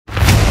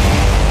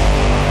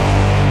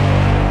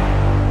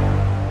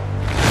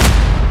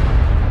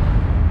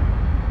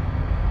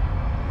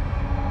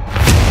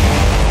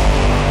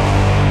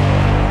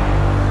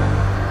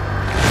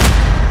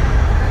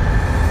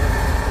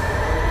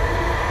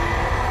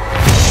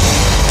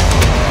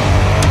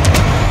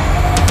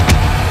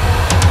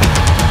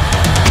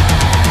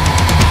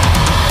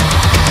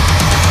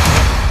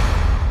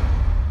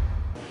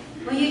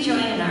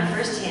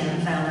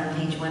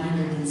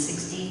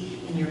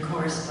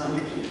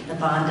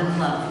of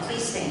love.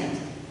 Please stand.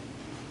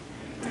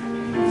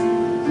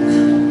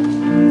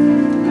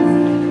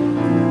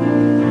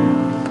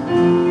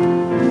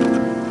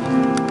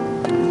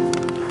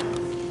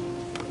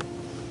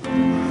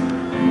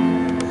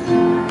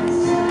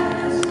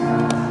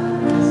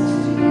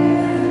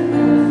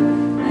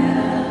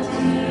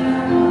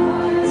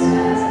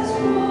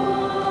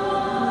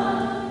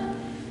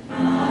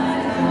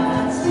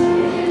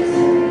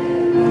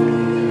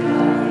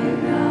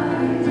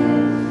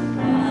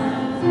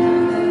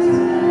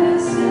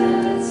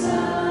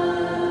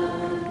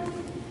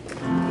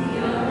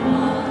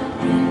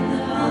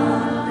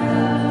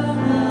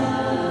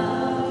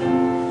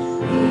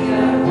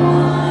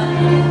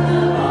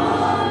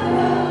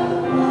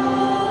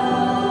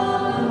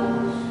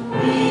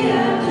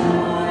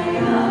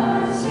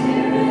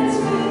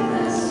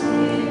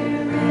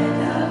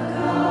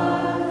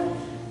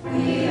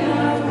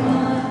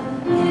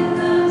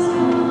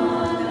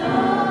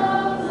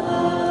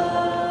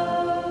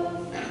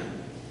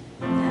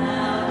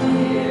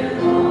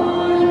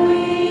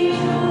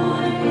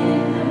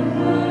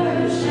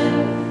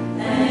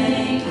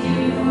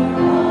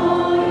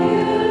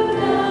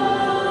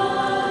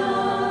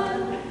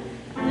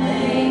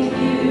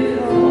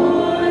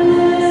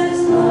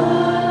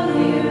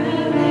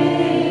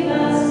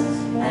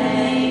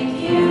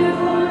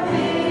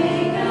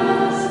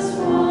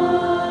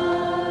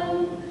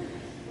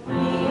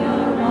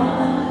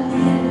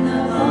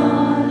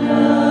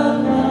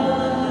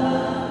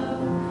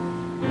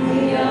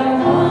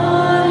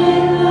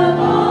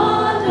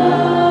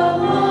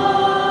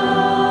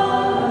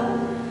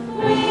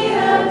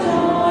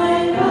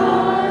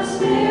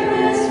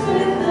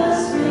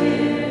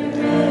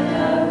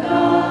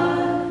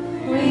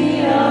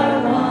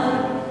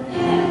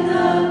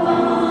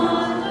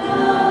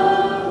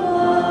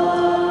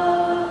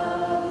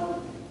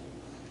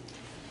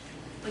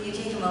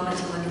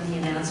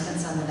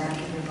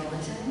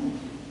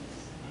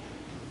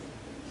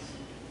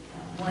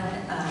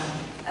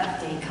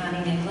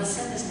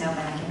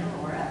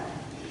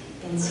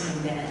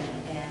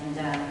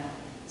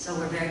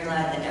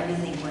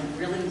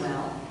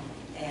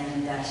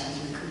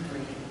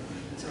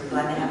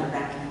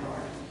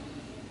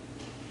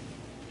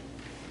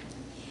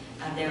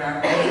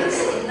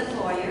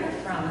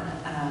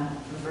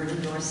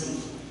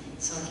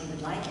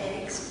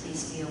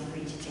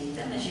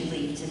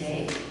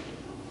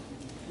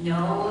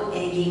 No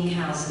egging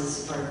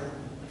houses for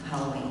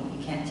Halloween.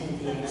 You can't take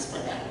the eggs for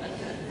that.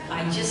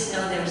 I just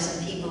know there are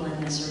some people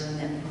in this room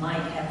that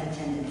might have the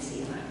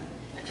tendency.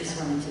 I just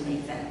wanted to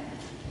make that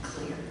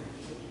clear.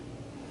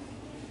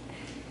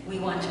 We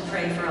want to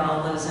pray for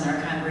all those in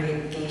our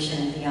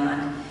congregation and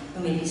beyond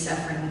who may be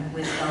suffering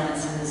with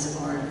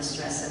illnesses or the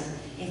stress of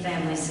a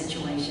family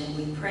situation.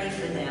 We pray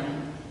for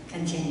them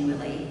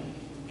continually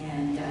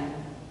and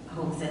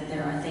hope that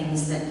there are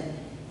things that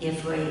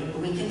if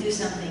we can do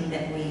something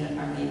that we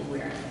are made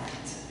aware of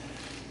that.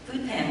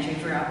 Food pantry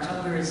for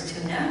October is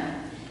tuna.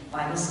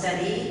 Bible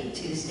study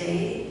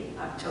Tuesday,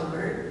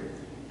 October,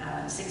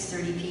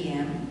 6:30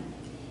 p.m.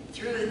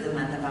 through the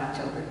month of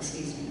October,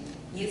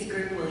 Youth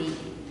group will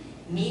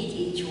meet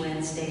each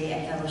Wednesday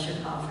at Fellowship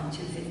Hall from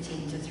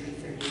 2:15 to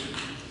 3:30.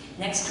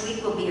 Next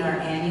week will be our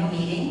annual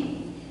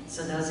meeting.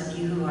 So those of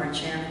you who are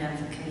chairman of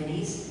the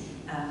committees,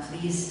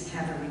 please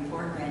have a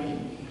report ready.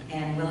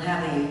 And we'll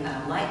have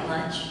a light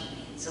lunch.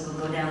 So we'll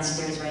go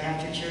downstairs right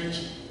after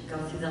church, go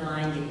through the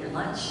line, get your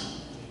lunch,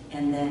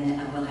 and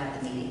then we'll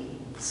have the meeting.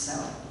 So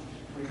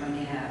we're going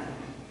to have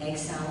egg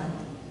salad,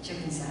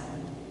 chicken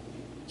salad,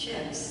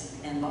 chips,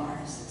 and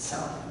bars. So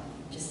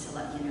just to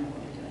let you know what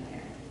we're doing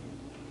there.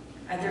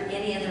 Are there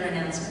any other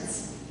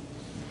announcements?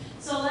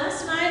 So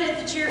last night at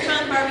the Cheer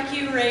Fund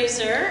Barbecue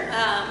Raiser,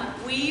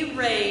 we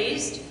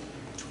raised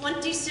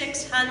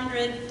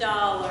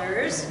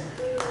 $2,600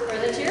 for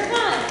the Cheer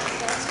Fund.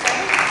 That's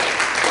great.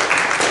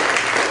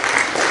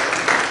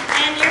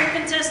 And your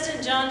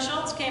contestant, John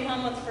Schultz, came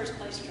home with the first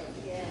place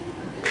trophy. Yeah.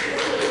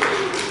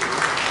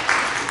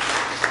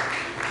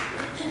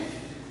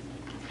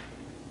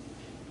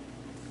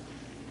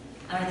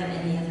 Are there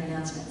any other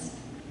announcements?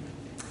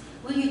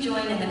 Will you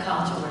join in the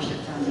call to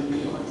worship from the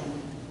bulletin?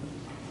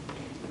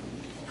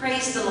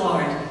 Praise the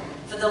Lord,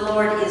 for the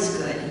Lord is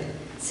good.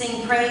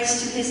 Sing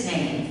praise to his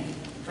name,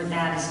 for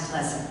that is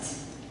pleasant.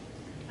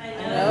 I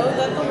know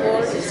that the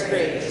Lord is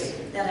great,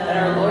 that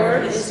our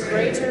Lord is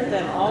greater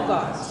than all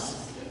gods.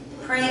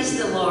 Praise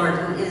the Lord,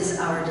 who is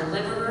our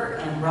deliverer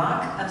and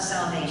rock of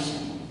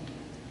salvation.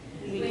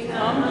 We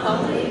come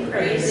humbly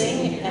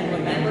praising and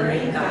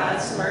remembering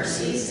God's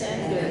mercies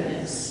and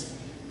goodness.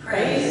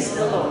 Praise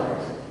the Lord.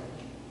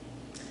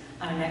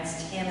 Our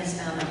next hymn is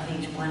found on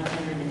page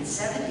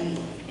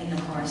 170 in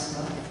the chorus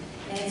book,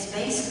 and it's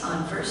based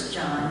on 1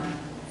 John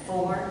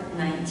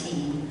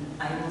 4:19,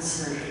 I will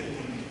serve thee.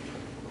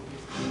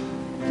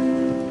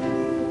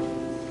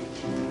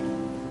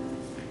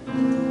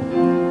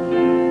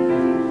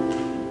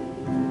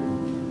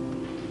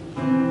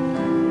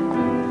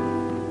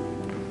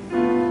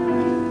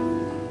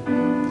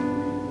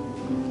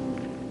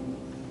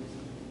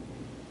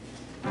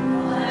 I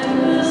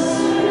will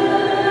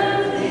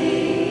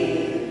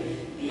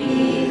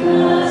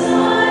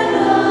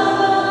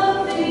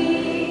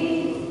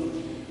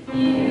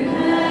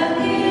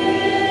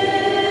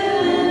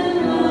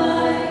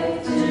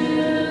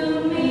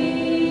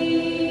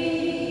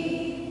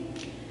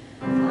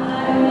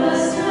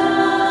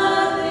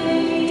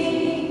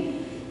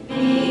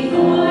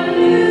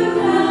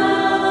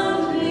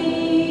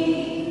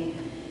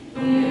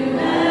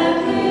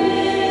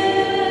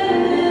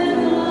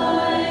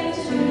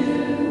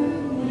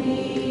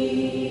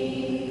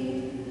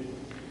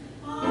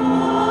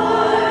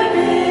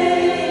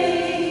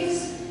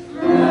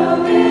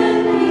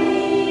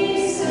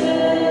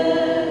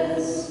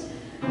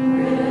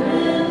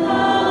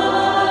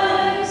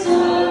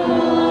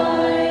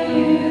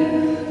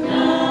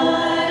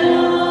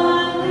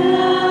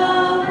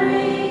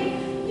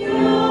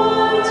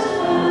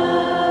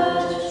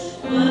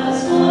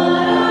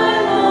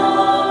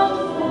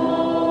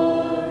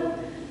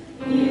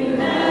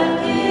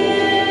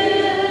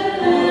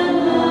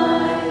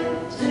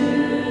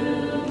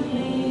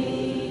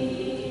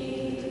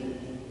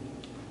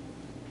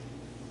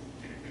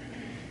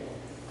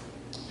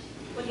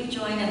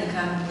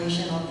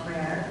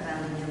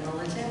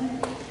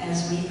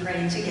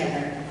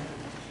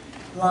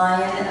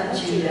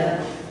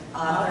Judah,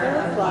 author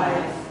of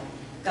life,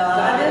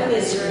 God of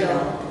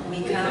Israel,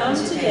 we come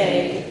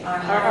today, our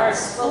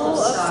hearts full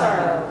of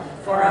sorrow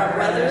for our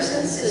brothers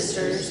and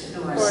sisters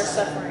who are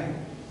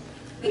suffering.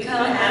 We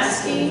come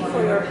asking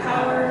for your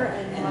power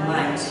and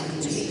might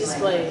to be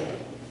displayed,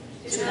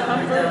 to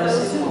comfort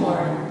those who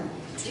mourn,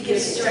 to give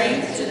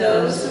strength to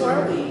those who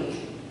are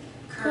weak,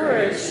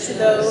 courage to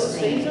those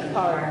faint of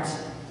heart,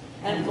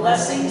 and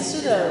blessings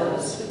to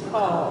those who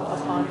call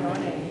upon your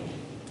name.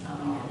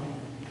 Amen.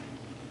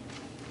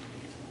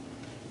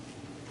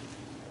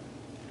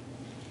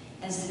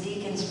 As the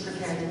deacons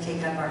prepare to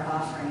take up our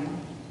offering,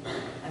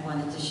 I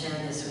wanted to share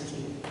this with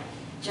you.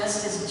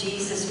 Just as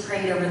Jesus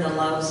prayed over the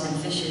loaves and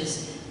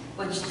fishes,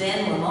 which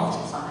then were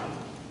multiplied,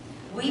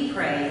 we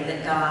pray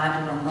that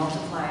God will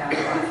multiply our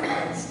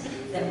offerings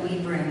that we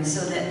bring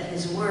so that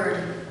his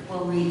word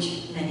will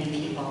reach many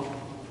people.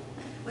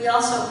 We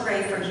also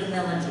pray for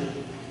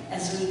humility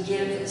as we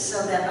give,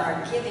 so that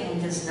our giving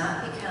does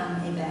not become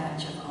a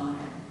badge of honor,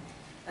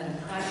 but a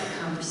private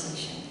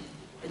conversation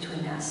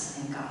between us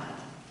and God.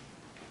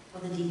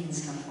 Will the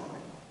deacons come forward?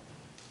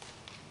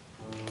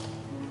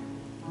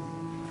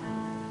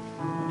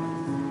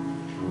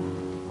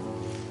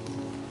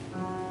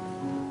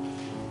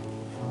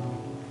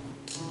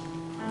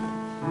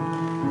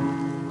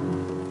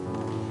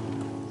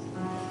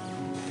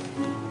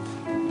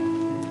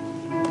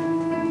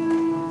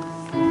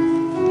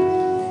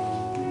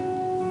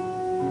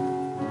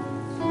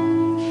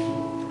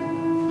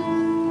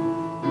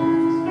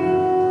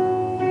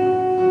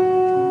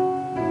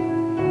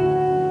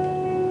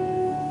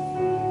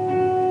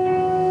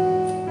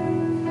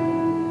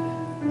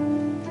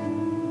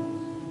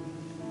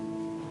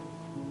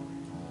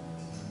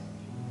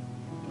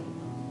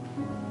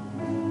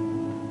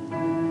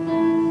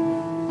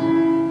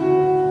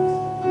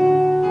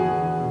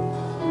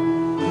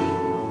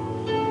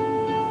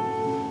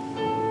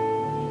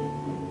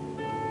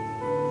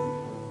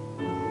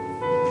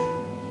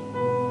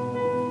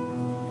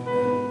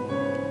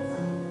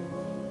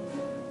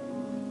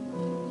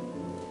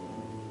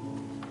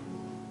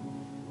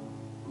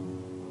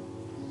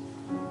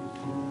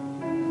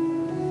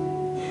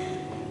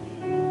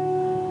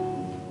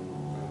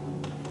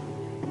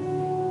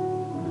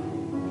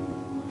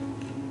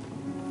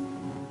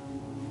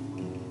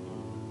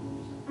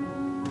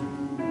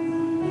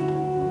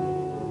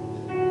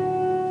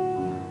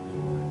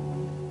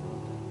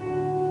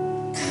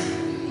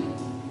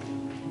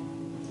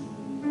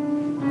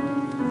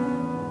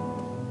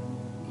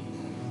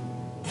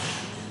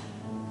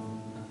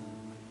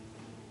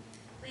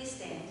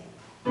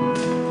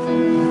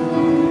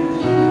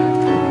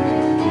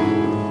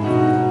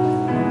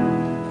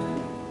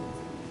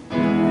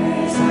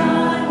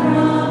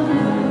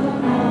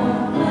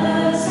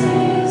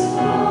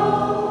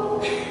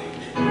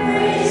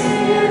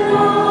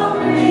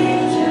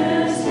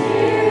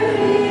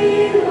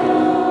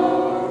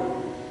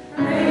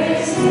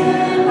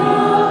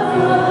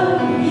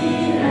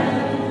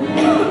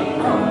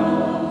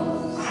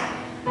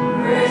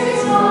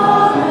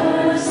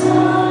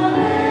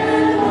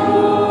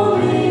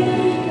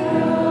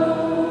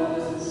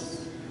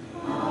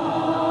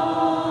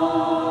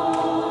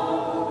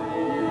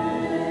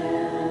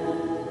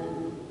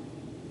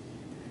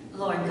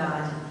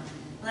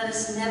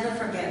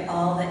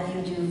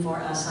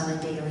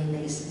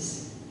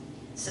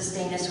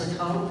 Sustain us with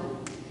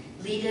hope.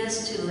 Lead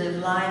us to live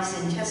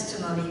lives in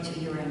testimony to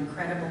your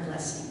incredible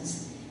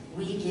blessings.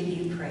 We give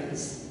you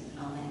praise.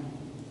 Amen.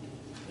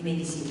 You may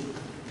be seated.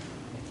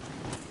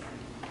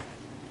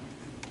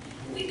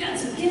 We've got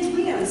some kids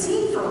we haven't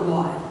seen for a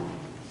while.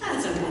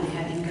 That's so good to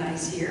have you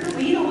guys here.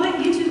 Well, you know what?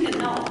 You two can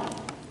help.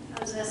 How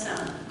does that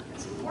sound?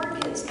 Got some more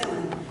kids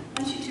coming.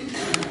 Why don't you two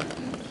come in?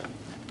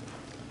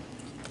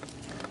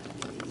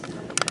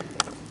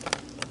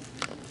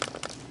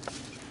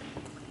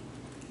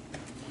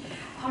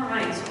 All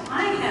right, so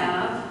I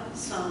have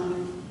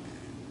some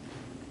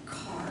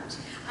cards.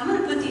 I'm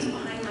going to put these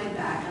behind my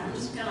back. I'm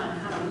just going to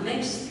kind of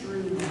mix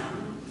through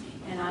them,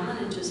 and I'm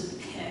going to just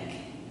pick.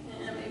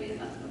 Maybe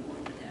that's the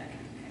board deck.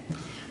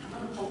 Okay. I'm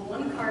going to pull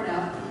one card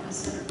out, and I'm going to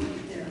set it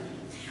right there.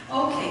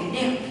 Okay,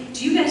 now,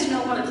 do you guys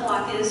know what a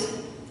clock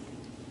is?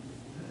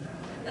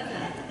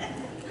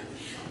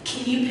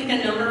 Can you pick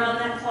a number on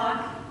that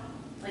clock?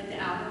 Like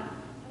the hour?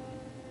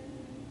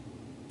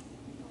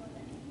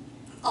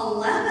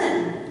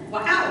 11.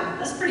 Wow,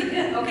 that's pretty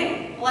good.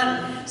 Okay,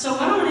 11. So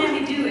what I'm going to have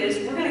you do is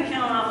we're going to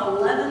count off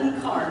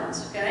 11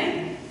 cards,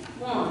 okay?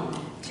 1,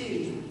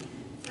 2,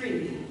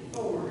 3,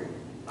 4,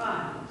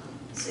 5,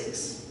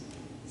 6,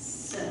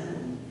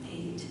 7,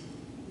 8,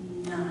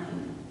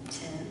 9,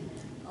 10,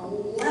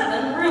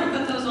 11. We're going to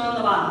put those on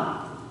the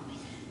bottom.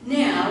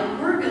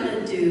 Now, we're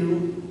going to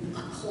do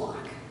a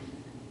clock,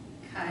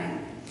 okay?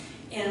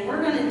 And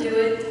we're going to do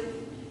it,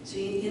 so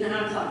you know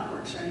how a clock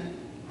works, right?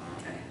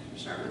 Okay,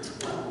 so start with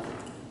 12.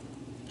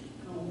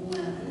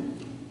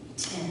 11,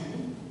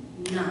 10,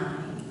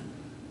 9,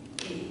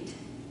 8,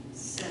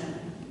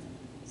 7,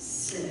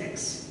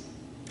 6,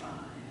 5,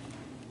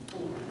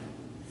 4,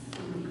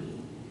 3,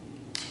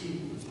 2,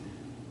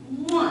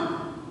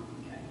 1.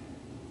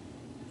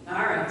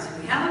 right,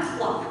 so we have a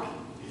clock.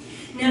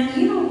 Now,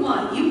 you know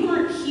what? You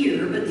weren't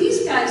here, but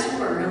these guys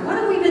were. And what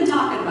have we been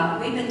talking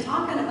about? We've been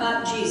talking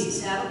about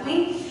Jesus, haven't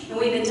we? And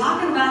we've been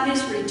talking about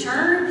his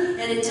return,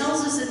 and it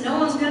tells us that no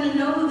one's going to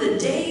know the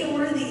day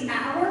or the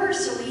hour,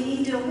 so we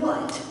need to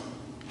what?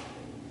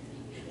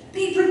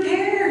 Be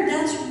prepared.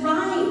 That's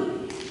right.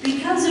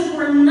 Because if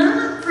we're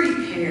not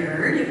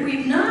prepared, if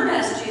we've not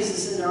asked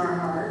Jesus into our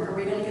heart, are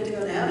we going to get to go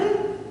to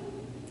heaven?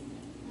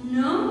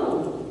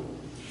 No.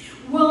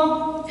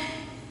 Well,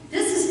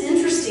 this is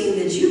interesting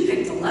that you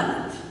picked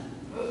 11th,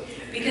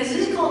 because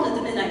it's called it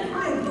the midnight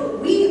cry, but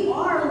we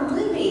are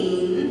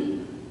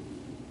living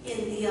in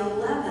the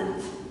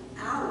 11th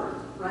hour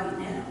right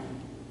now.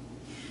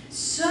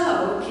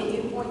 So, can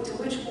you point to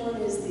which one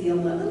is the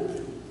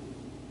 11th?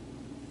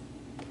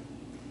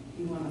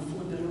 You want to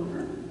flip it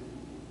over?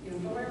 You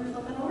want to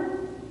flip it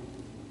over?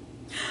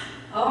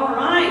 All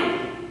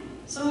right.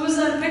 So who's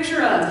that a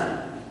picture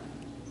of?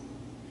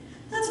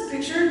 That's a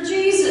picture of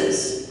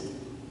Jesus.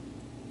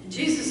 And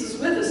Jesus is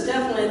with us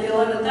definitely at the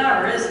 11th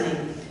hour, isn't he?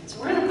 So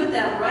we're going to put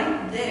that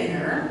right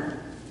there.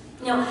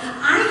 Now,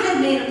 I had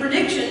made a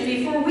prediction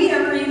before we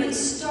ever even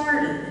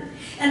started.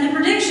 And the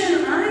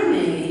prediction I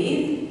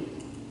made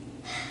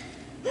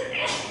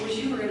was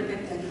you were going to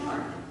pick that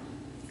card.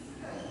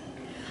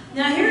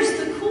 Now, here's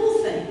the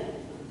cool thing.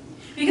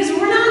 Because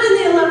we're not in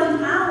the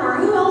 11th hour,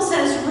 who else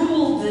has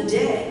ruled the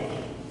day?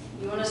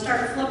 You want to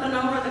start flipping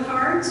over the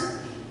cards?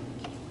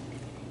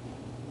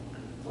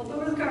 Flip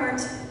over the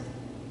cards.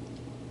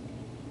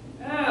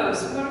 Oh,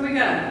 so what do we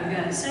got? We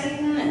got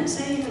Satan and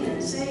Satan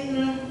and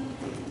Satan,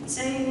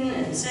 Satan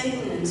and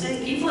Satan and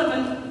Satan. Keep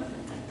flipping.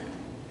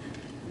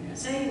 We got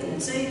Satan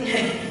and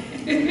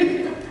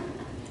Satan.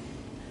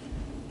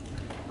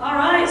 All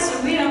right,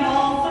 so we have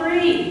all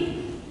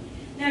three.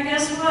 Now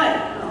guess what?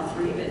 Not all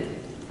three, but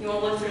you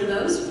want to look through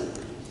those?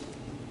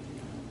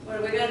 What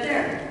do we got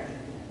there?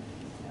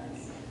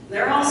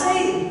 They're all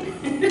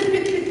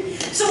Satan.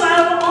 So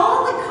out of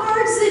all the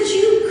cards that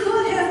you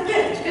could have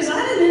picked, because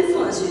I didn't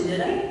influence you,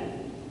 did I?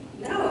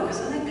 No,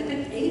 because I think I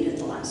picked 8 at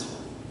the last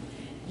one.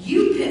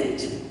 You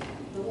picked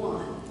the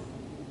one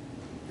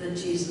that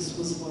Jesus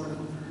was Lord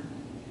over.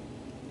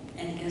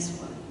 And guess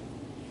what?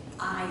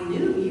 I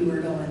knew you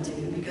were going to,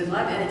 because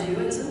I've had you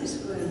in Sunday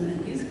school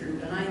and youth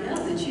group, and I know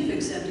that you've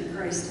accepted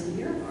Christ in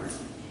your heart.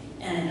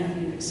 And I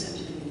know you've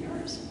accepted him in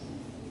yours.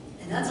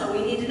 And that's all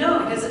we need to know,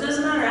 because it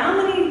doesn't matter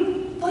how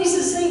many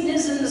places Satan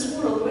is in this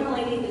world, we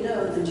only need to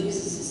know that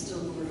Jesus is still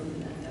Lord over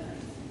that guy.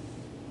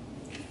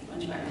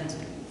 Bunch back hands.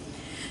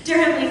 Dear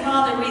Heavenly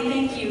Father, we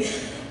thank you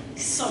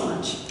so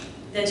much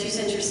that you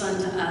sent your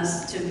Son to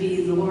us to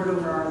be the Lord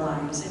over our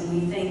lives. And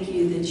we thank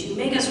you that you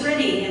make us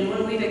ready. And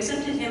when we've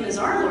accepted him as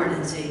our Lord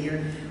and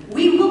Savior,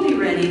 we will be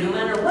ready no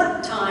matter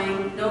what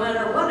time, no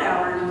matter what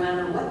hour, no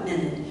matter what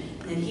minute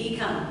that he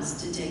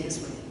comes to take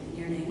us with him. In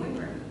your name we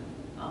pray.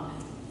 Amen.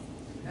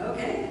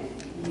 Okay,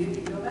 you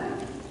can go back.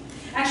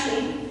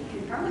 Actually,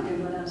 you probably could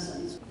go down to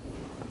Sunday school.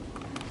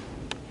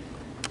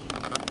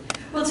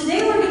 Well,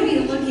 today we're going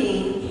to be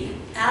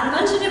looking at a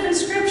bunch of different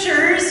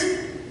scriptures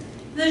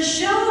that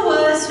show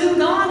us who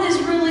God is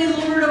really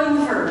Lord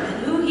over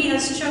and who he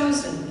has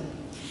chosen.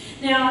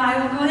 Now, I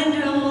will go ahead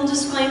and do a little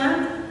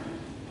disclaimer.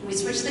 We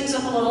switched things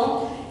up a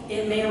little.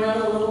 It may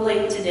run a little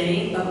late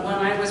today, but when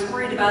I was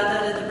worried about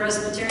that at the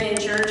Presbyterian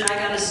Church, I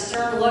got a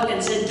stern look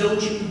and said,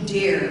 don't you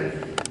dare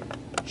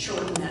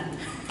shorten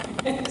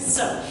that.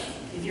 So,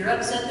 if you're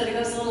upset that it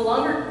goes a little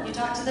longer, you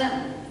talk to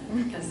them,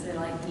 because they're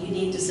like, you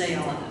need to say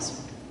all of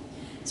this.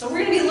 So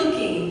we're going to be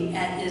looking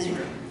at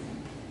Israel.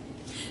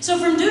 So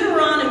from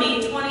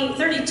Deuteronomy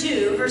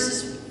 32,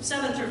 verses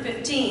 7 through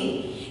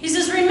 15, he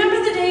says,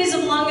 remember the days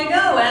of long ago.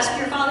 Ask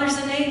your fathers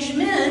and aged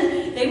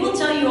men. They will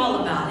tell you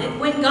all about it.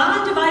 When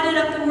God divided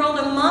up the world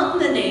among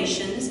the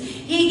nations,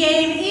 he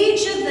gave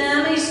each of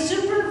them a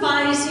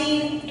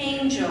supervising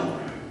angel.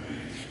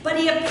 But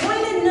he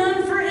appointed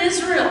none for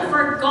Israel,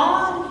 for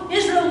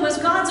Israel was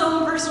God's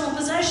own personal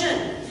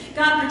possession.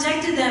 God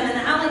protected them in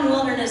the howling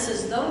wilderness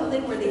as though they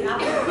were the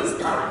apple of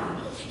his eye.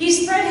 He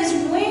spread his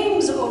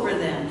wings over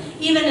them,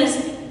 even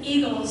as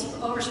eagles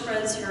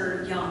overspreads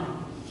her young.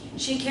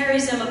 She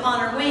carries them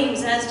upon her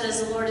wings, as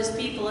does the Lord his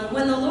people. And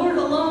when the Lord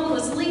alone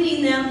was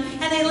leading them,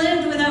 and they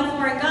lived without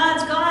foreign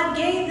gods, God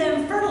gave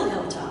them fertile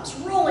hilltops,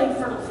 rolling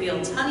fertile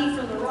fields, honey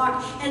from the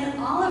rock, and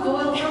olive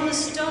oil from the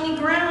stony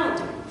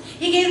ground.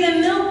 He gave them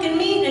milk and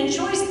meat and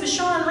choice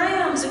Bashan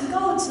rams and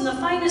goats and the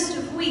finest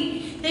of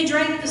wheat. They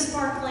drank the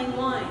sparkling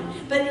wine.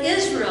 But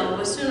Israel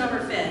was soon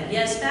overfed,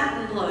 yes, fat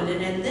and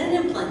bloated, and then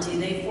in plenty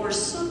they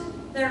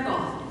forsook their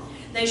God.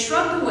 They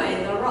shrugged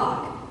away the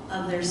rock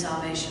of their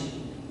salvation.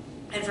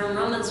 And from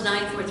Romans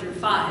 9, 4 through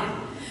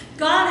 5,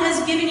 God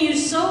has given you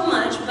so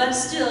much, but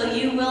still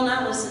you will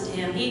not listen to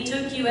him. He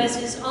took you as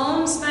his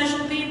own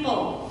special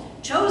people,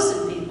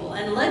 chosen people,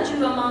 and led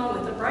you among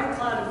with a bright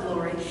cloud of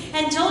glory,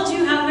 and told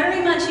you how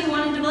very much he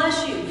wanted to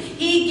bless you.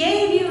 He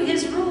gave you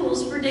his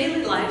rules for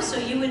daily life so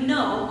you would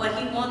know what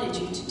he wanted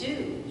you to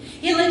do.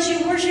 He let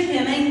you worship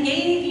him and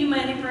gave you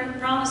many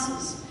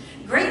promises.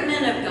 Great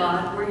men of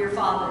God were your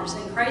fathers,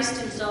 and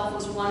Christ himself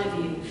was one of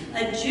you,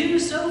 a Jew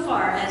so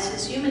far as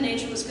his human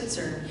nature was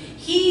concerned.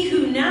 He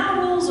who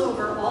now rules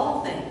over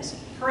all things,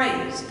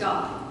 praise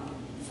God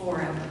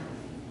forever.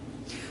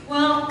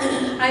 Well,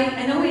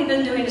 I know we've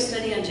been doing a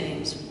study on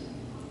James,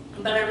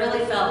 but I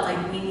really felt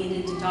like we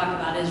needed to talk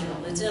about Israel.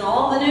 It's in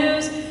all the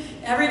news,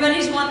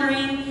 everybody's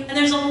wondering, and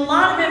there's a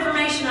lot of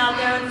information out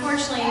there.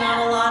 Unfortunately,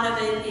 not a lot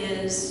of it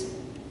is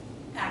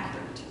accurate.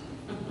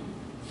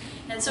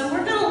 And so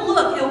we're going to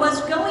look at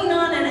what's going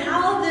on and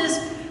how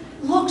this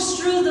looks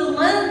through the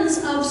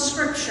lens of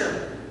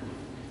Scripture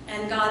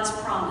and God's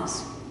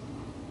promise.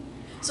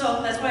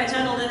 So that's why I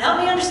titled it, Help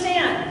Me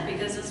Understand,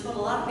 because that's what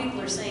a lot of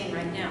people are saying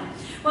right now.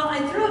 Well,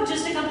 I threw up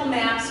just a couple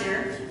maps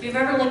here. If you've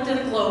ever looked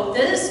at a globe,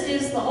 this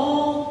is the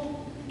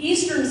whole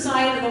eastern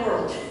side of the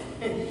world.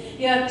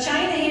 You have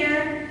China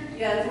here,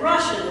 you have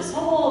Russia, this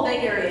whole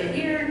big area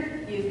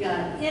here, you've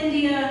got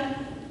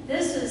India,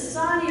 this is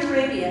Saudi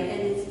Arabia,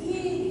 and it's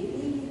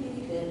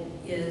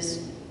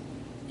is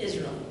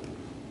Israel.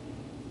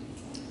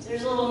 So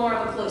there's a little more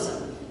of a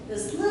close-up.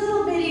 This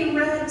little bitty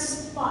red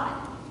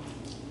spot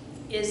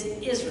is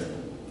Israel.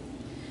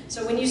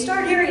 So when you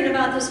start hearing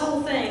about this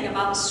whole thing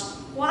about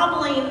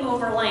squabbling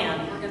over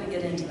land, we're going to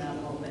get into that a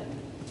little bit.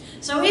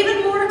 So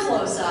even more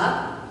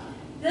close-up,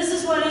 this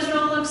is what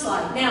Israel looks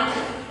like. Now,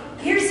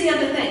 here's the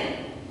other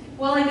thing.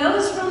 Well, it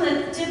goes from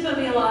the tip of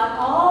Eilat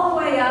all the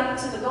way up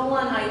to the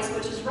Golan Heights,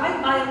 which is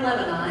right by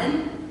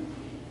Lebanon.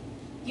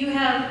 You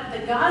have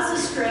the Gaza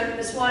Strip,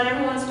 is what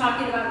everyone's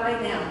talking about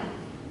right now.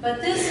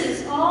 But this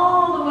is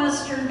all the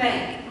Western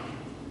Bank.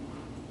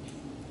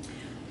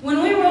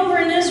 When we were over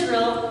in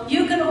Israel,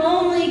 you could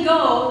only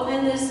go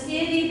in this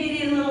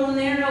itty-bitty little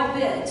narrow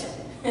bit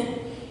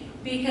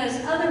because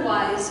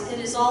otherwise it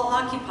is all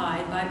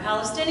occupied by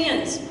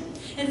Palestinians.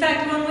 In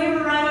fact, when we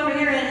were right over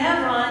here in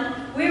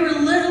Hebron, we were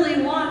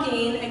literally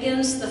walking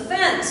against the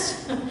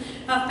fence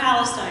of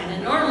Palestine.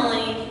 And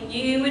normally,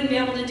 you wouldn't be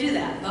able to do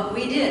that, but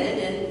we did,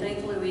 and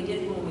thankfully we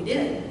did when we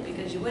did,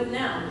 because you wouldn't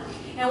now.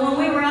 And when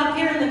we were up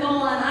here in the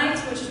Golan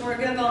Heights, which is where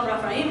Gebel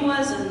Raphaim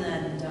was, and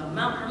then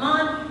Mount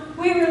Hermon,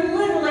 we were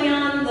literally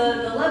on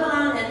the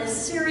Lebanon and the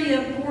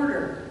Syria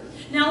border.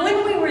 Now,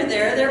 when we were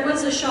there, there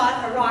was a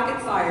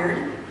rocket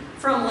fired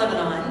from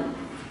Lebanon,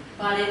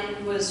 but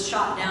it was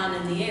shot down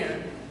in the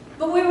air.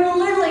 But we were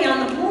literally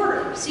on the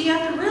border. So you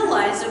have to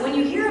realize that when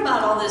you hear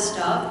about all this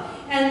stuff,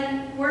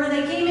 and where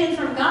they came in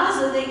from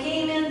Gaza, they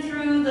came in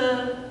through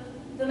the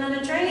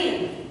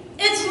Mediterranean.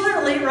 It's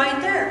literally right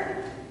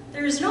there.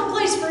 There is no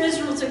place for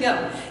Israel to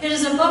go. It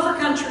is a buffer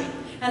country.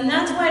 And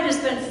that's why it has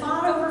been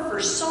fought over for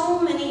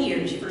so many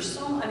years,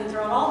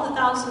 throughout all the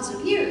thousands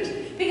of years,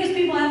 because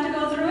people have to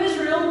go through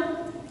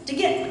Israel to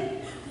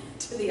get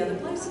to the other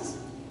places.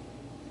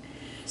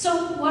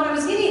 So what I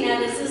was getting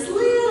at is this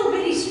little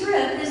bitty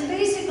strip is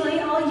basically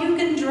all you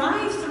can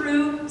drive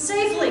through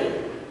safely.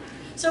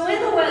 So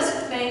in the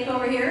West Bank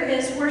over here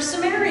is where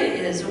Samaria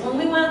is. And when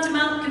we went to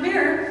Mount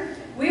Kabir,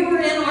 we were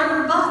in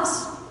armored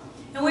bus.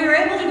 And we were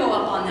able to go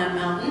up on that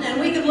mountain,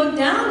 and we could look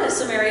down at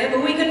Samaria,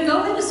 but we couldn't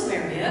go into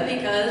Samaria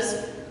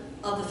because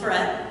of the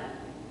threat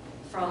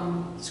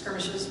from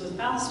skirmishes with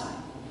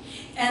Palestine.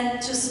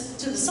 And just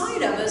to the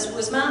side of us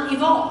was Mount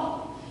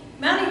Ebal.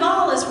 Mount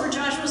Ebal is where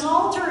Joshua's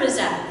altar is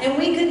at, and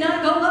we could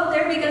not go up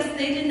there because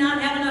they did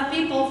not have enough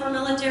people for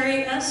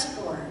military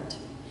escort.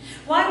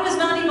 Why was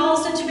Mount Ebal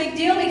such a big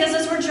deal? Because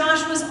that's where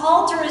Joshua's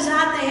altar is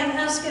at. They have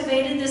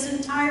excavated this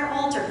entire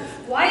altar.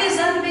 Why is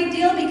that a big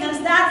deal?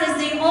 Because that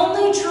is the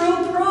only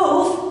true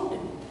proof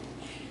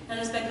that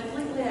has been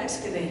completely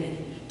excavated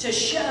to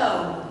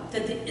show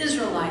that the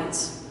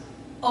Israelites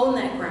own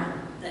that ground,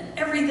 that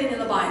everything in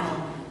the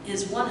Bible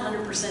is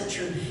 100%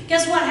 true.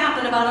 Guess what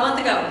happened about a month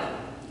ago?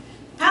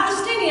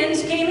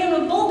 Palestinians came in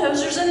with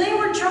bulldozers and they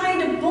were trying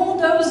to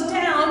bulldoze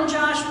down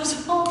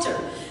Joshua's altar.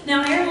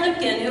 Now, Aaron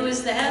Lipkin, who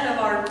is the head of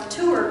our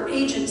tour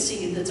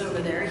agency that's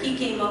over there, he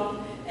came up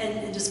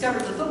and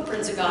discovered the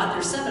footprints of God.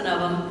 There's 7 of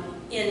them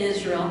in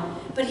Israel.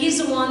 But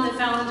he's the one that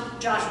found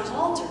Joshua's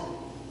altar.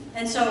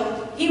 And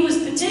so he was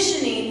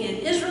petitioning in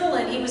Israel,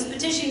 and he was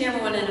petitioning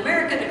everyone in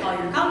America to call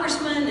your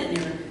congressman and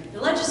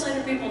your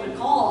legislative people to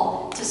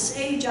call to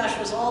save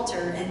Joshua's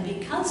altar. And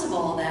because of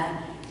all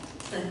that,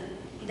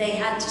 they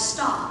had to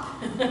stop.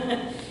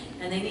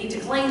 And they need to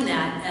claim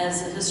that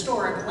as a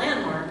historic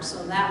landmark,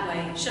 so that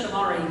way, should have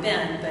already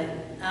been,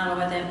 but I don't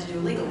know what they have to do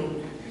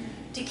legally,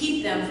 to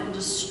keep them from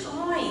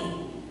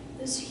destroying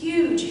this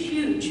huge,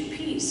 huge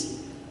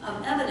piece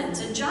of evidence.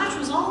 And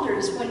Joshua's altar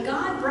is when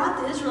God brought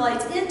the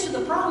Israelites into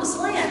the promised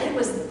land. It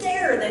was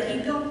there that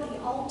he built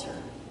the altar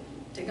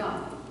to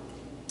God.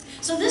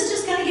 So this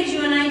just kind of gives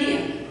you an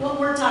idea what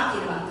we're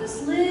talking about.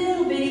 This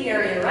little bitty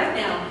area right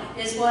now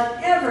is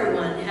what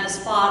everyone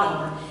has fought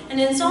over.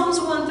 And in Psalms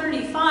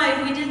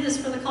 135, we did this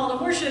for the call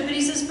to worship, but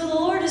he says, for the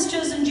Lord has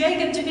chosen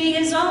Jacob to be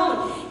his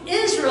own.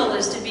 Israel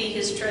is to be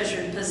his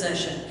treasured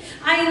possession.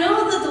 I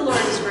know that the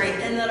Lord is great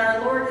and that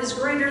our Lord is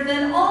greater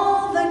than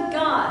all the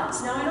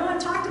gods. Now, I know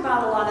I've talked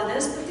about a lot of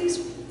this, but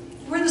these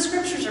where the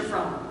scriptures are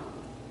from.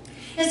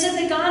 It said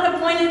that God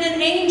appointed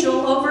an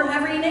angel over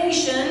every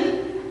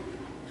nation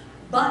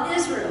but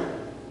Israel.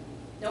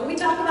 Now, we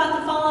talk about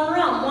the fallen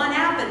realm. What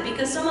happened?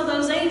 Because some of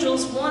those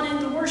angels wanted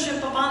to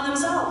worship upon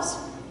themselves.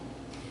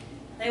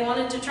 They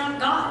wanted to trump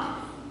God.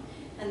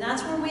 And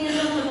that's where we end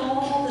up with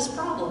all this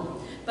problem.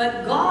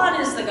 But God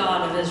is the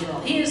God of Israel.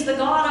 He is the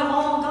God of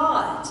all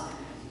gods.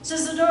 It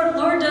says the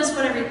Lord does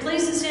whatever He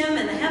pleases Him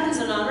in the heavens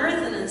and on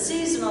earth and in the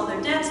seas and all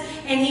their depths.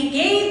 And He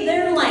gave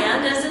their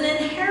land as an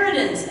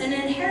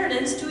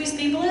inheritance to His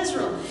people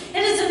Israel.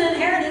 It is an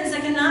inheritance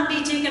that cannot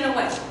be taken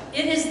away.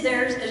 It is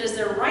theirs. It is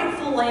their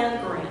rightful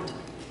land grant.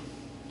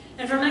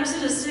 And from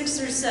Exodus 6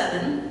 through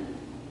 7,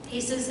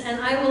 He says,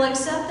 and I will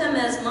accept them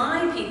as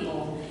my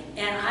people,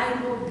 and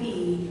I will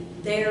be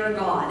their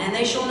God. And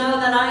they shall know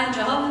that I am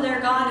Jehovah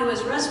their God who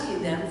has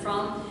rescued them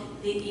from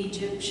the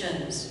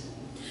Egyptians.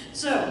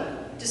 So,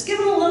 just give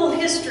them a little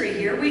history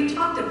here. We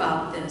talked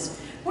about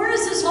this. Where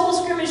does this whole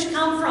scrimmage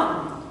come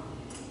from?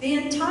 The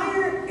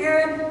entire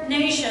Arab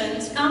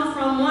nations come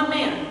from one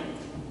man.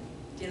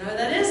 Do you know who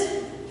that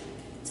is?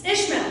 It's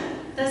Ishmael.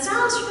 That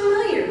sounds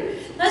familiar.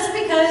 That's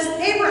because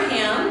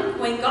Abraham,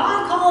 when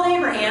God called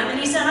Abraham and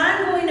He said,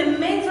 I'm going to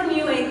make from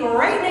you a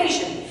great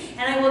nation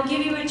and I will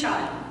give you a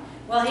child.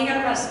 Well, he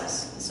got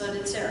restless, and so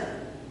did Sarah.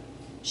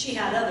 She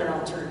had other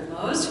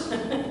alternatives,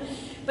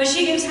 but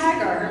she gives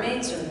Hagar, her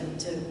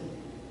maidservant,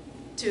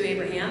 to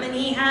Abraham, and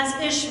he has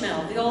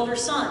Ishmael, the older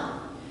son.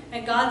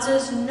 And God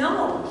says,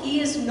 no, he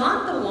is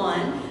not the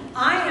one.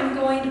 I am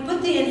going to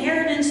put the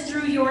inheritance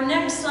through your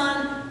next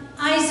son,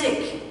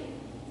 Isaac,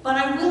 but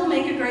I will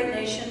make a great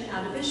nation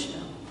out of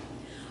Ishmael.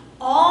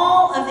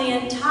 All of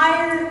the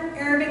entire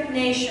Arabic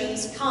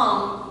nations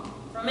come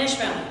from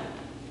Ishmael.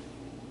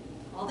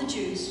 All the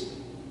Jews,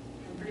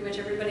 pretty much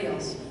everybody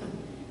else,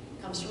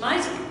 comes from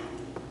Isaac.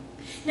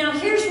 Now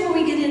here's where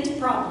we get into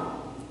problem.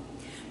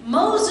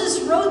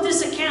 Moses wrote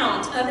this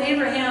account of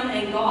Abraham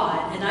and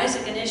God and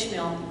Isaac and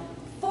Ishmael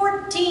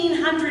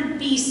 1400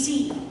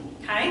 BC,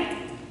 okay?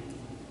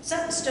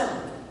 Set in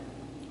stone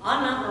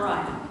on Mount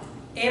Moriah.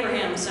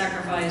 Abraham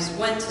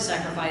went to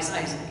sacrifice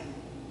Isaac.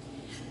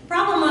 The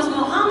problem was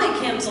Muhammad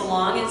comes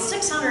along in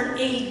 600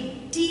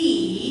 AD.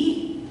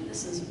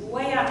 This is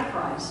way after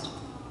Christ.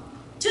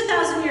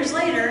 2,000 years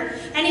later,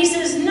 and he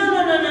says, no,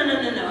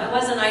 it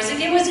wasn't Isaac,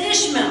 it was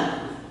Ishmael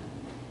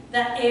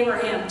that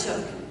Abraham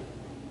took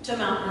to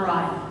Mount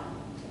Moriah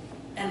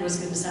and was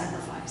going to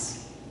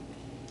sacrifice.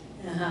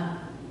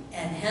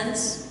 And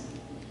hence,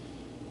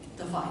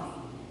 the fighting.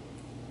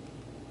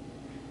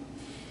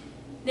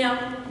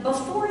 Now,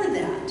 before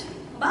that,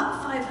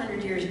 about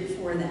 500 years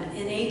before that,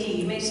 in AD,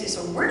 you may say,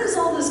 so where does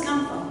all this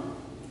come from?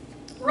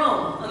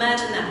 Rome,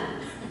 imagine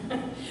that.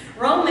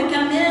 Rome had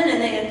come in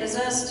and they had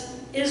possessed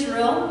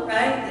Israel,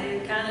 right? They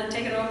had kind of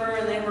taken over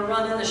and they were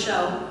running the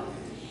show.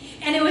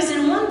 And it was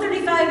in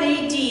 135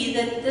 AD,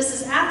 that this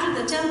is after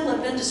the temple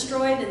had been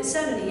destroyed in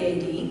 70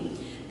 AD,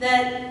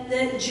 that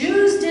the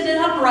Jews did an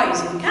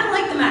uprising, kind of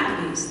like the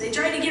Maccabees. They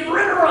tried to get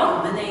rid of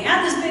Rome, and they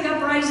had this big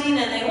uprising,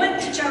 and they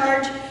went to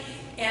charge,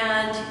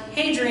 and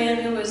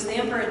Hadrian, who was the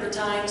emperor at the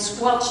time,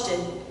 squelched it.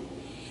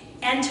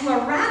 And to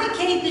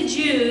eradicate the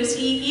Jews,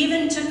 he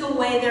even took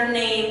away their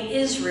name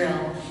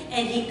Israel,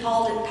 and he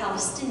called it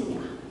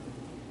Palestinia,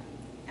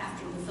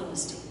 after the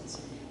Philistines.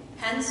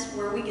 Hence,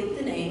 where we get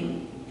the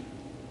name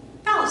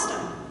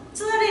Palestine.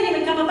 So that didn't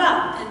even come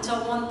about until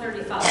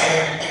 135.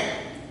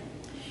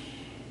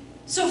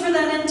 So for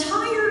that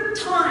entire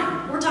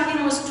time, we're talking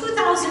almost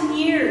 2,000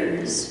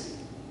 years,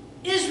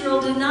 Israel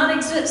did not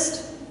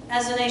exist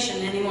as a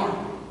nation anymore.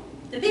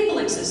 The people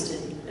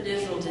existed, but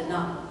Israel did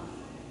not.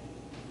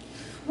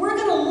 We're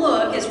going to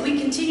look, as we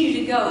continue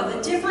to go,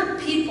 the different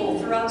people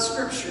throughout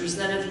scriptures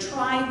that have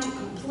tried to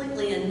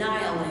completely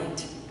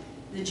annihilate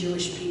the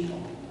Jewish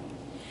people.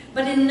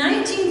 But in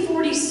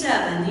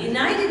 1947, the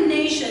United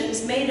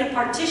Nations made a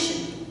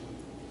partition,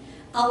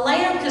 a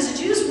land, because the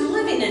Jews were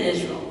living in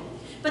Israel,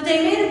 but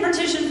they made a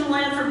partition for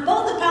land for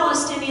both the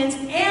Palestinians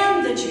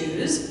and the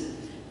Jews.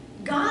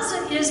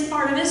 Gaza is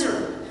part of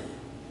Israel,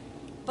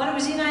 but it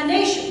was the United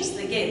Nations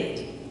that gave it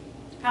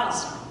to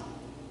Palestine.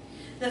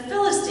 The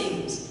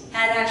Philistines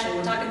had actually,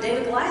 we're talking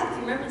David Goliath,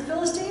 you remember the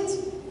Philistines?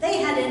 They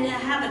had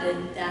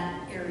inhabited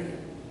that area.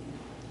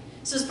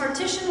 So this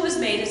partition was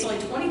made, it's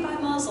only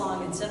 25 miles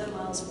long and 7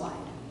 miles wide.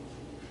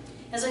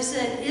 As I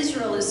said,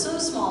 Israel is so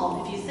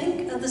small, if you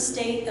think of the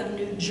state of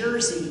New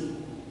Jersey,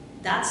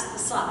 that's the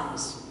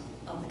size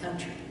of the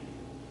country.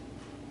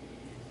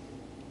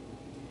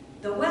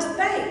 The West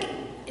Bank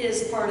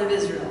is part of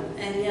Israel,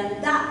 and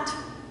yet that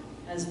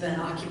has been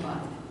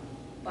occupied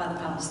by the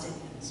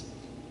Palestinians.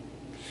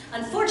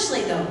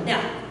 Unfortunately though,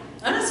 now,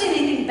 I'm not saying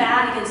anything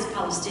bad against the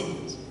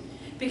Palestinians,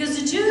 because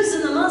the Jews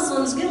and the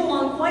Muslims get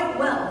along quite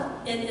well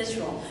in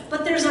Israel.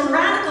 But there's a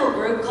radical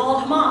group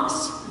called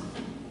Hamas,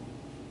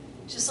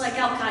 just like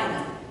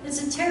Al-Qaeda.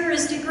 It's a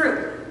terroristic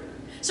group.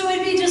 So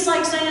it'd be just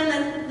like saying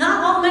that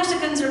not all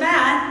Mexicans are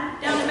bad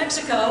down in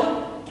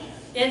Mexico.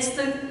 It's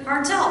the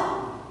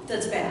cartel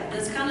that's bad.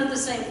 That's kind of the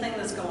same thing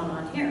that's going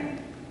on here.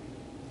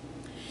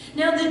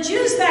 Now the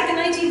Jews back in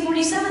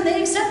 1947,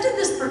 they accepted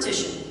this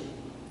partition.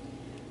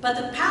 But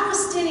the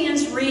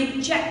Palestinians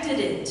rejected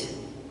it.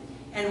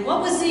 And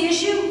what was the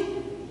issue?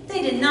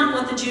 They did not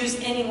want the Jews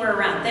anywhere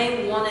around.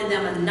 They wanted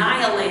them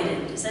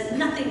annihilated. It had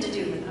nothing to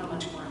do with how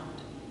much ground.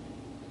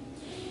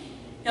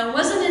 Now, it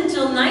wasn't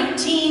until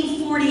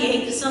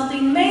 1948 that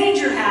something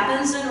major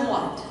happens, and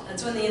what?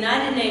 That's when the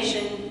United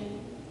Nations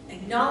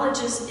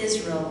acknowledges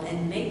Israel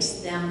and makes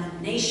them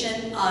a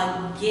nation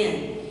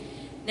again.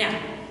 Now,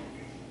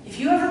 if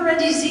you ever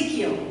read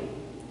Ezekiel,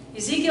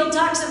 Ezekiel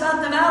talks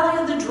about the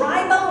valley of the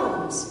dry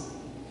bones.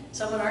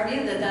 Some would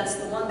argue that that's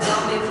the one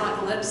zombie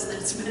apocalypse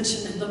that's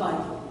mentioned in the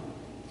Bible.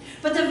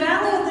 But the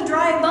valley of the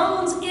dry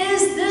bones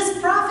is this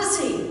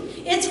prophecy.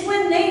 It's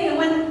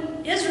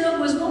when Israel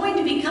was going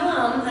to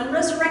become and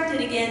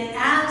resurrected again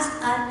as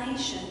a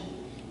nation.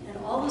 And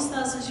all those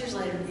thousands of years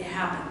later, it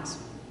happens.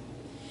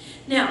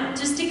 Now,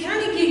 just to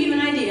kind of give you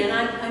an idea, and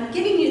I'm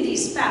giving you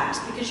these facts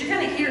because you're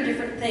going to hear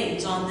different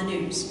things on the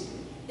news.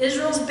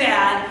 Israel's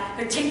bad.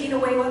 They're taking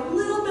away what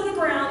little bit of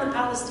ground the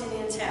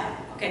Palestinians have.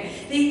 Okay,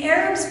 the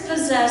Arabs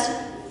possess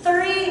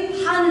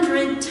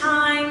 300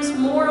 times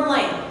more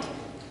land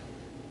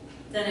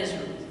than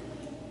Israel,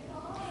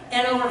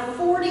 and over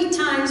 40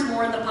 times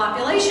more in the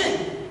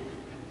population.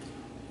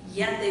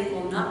 Yet they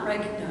will not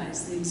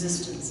recognize the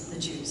existence of the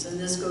Jews, and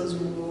this goes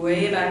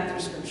way back through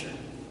Scripture.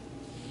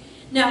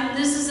 Now,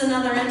 this is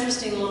another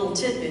interesting little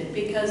tidbit,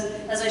 because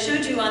as I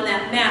showed you on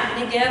that map,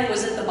 Negev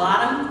was at the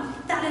bottom.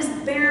 That is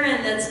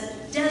barren, that's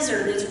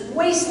desert, it's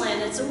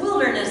wasteland, it's a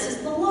wilderness,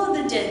 it's below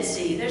the Dead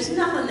Sea. There's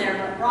nothing there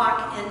but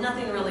rock, and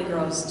nothing really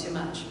grows too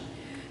much.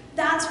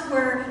 That's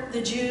where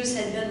the Jews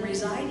had been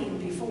residing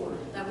before.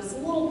 That was the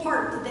little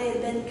part that they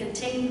had been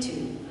contained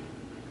to.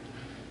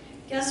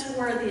 Guess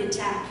where the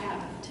attack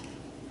happened?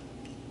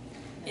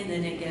 In the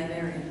Negev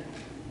area.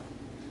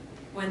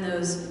 When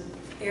those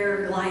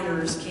air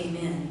gliders came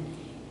in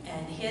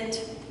and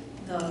hit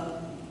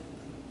the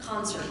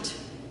concert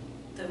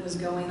that was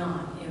going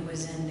on. It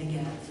was in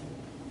Negev.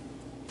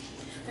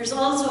 There's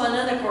also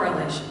another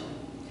correlation.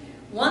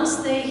 Once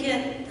they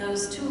hit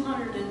those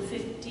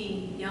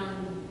 250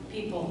 young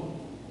people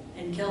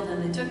and killed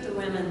them, they took the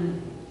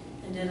women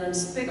and did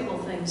unspeakable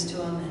things to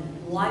them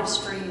and live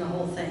streamed the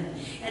whole thing.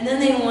 And then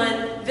they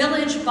went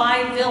village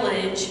by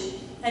village,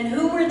 and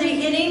who were they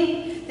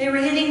hitting? They were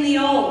hitting the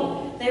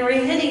old. They were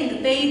hitting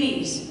the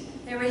babies.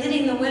 They were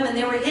hitting the women.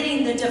 They were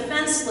hitting the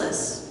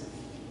defenseless.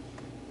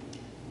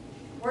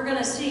 We're going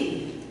to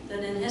see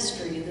that in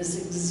history, this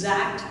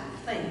exact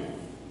thing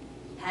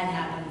had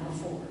happened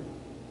before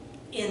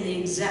in the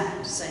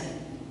exact same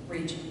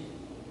region.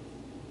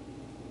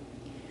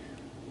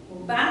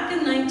 Well, back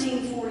in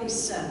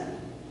 1947,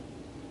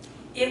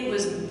 it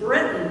was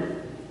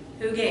Britain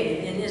who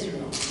gave, in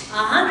Israel,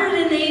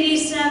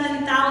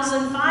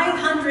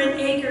 187,500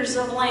 acres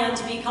of land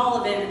to be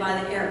cultivated by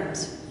the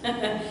Arabs.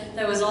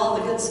 That was all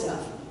the good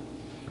stuff.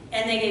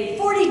 And they gave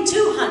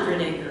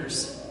 4,200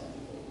 acres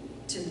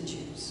to the Jews.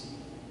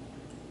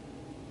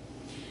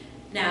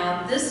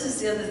 Now, this is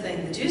the other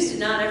thing. The Jews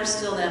did not ever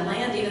steal that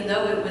land, even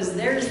though it was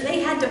theirs. They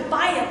had to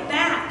buy it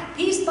back,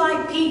 piece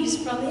by piece,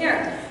 from the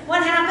Arabs.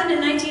 What happened in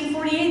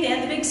 1948? They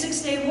had the big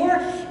 6-day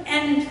war,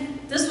 and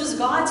this was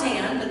God's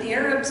hand, but the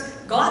Arabs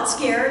got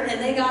scared,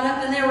 and they got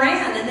up and they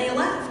ran, and they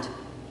left.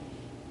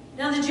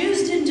 Now, the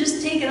Jews didn't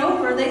just take it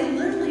over. They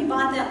literally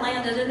bought that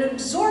land at an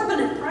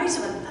exorbitant price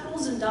of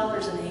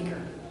 $1,000 an acre.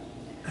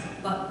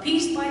 But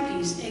piece by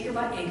piece, acre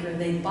by acre,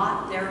 they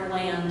bought their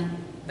land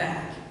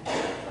back.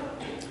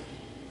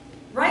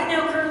 Right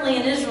now, currently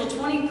in Israel,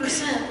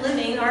 20%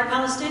 living are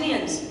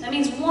Palestinians. That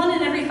means 1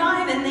 in every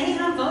 5, and they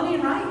have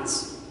voting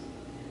rights.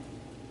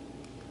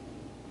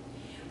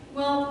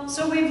 Well,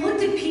 so we've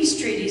looked at peace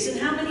treaties, and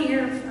how many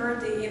here have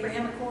heard the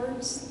Abraham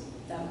Accords?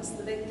 That was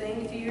the big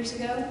thing a few years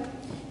ago.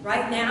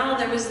 Right now,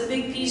 there was the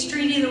big peace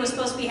treaty that was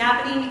supposed to be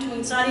happening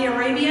between Saudi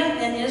Arabia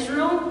and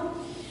Israel.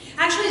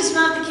 Actually, it's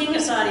not the king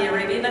of Saudi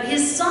Arabia, but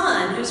his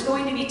son, who's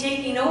going to be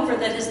taking over,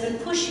 that has been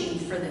pushing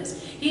for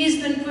this.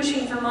 He's been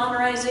pushing for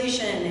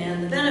modernization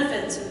and the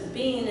benefits of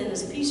being in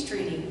this peace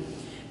treaty.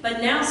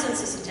 But now,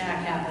 since this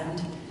attack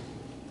happened,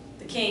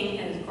 the king,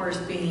 and of course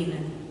being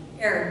an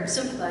Arab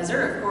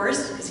sympathizer, of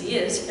course, because he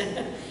is,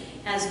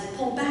 has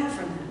pulled back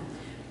from that.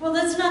 Well,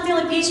 that's not the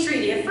only peace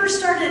treaty. It first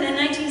started in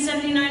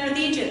 1979 with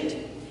Egypt.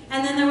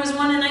 And then there was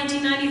one in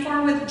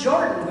 1994 with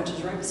Jordan, which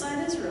is right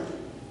beside Israel.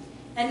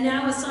 And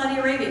now with Saudi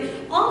Arabia.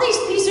 All these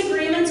peace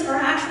agreements are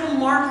actual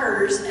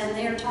markers, and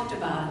they are talked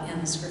about in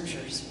the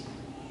Scriptures.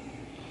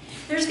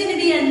 There's going to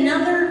be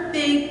another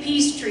big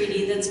peace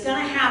treaty that's going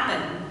to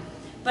happen,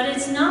 but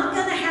it's not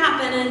going to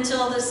happen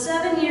until the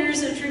 7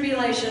 years of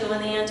tribulation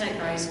when the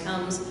Antichrist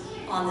comes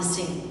on the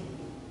scene.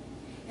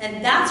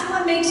 And that's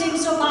what makes him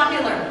so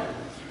popular.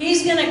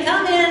 He's going to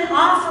come in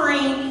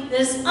offering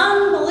this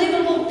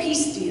unbelievable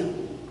peace deal.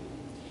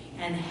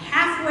 And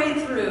halfway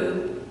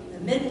through the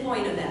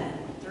midpoint of that,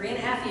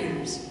 3.5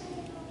 years,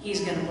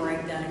 he's going to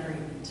break that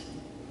agreement.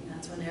 And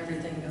that's when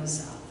everything goes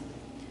south.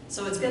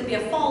 So it's going to be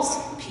a false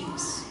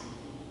peace.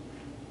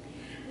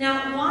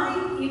 Now, why,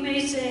 you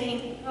may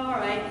say, all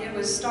right, it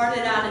was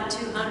started out at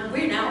 200.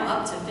 We're now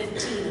up to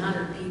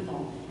 1,500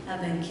 people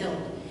have been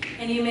killed.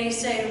 And you may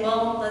say,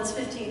 well, that's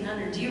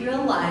 1,500. Do you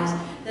realize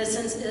that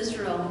since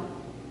Israel,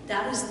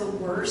 that is the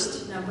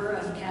worst number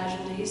of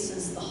casualties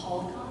since the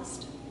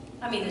Holocaust?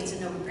 I mean, it's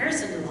in no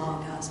comparison to the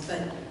Holocaust,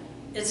 but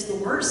it's the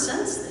worst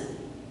since then.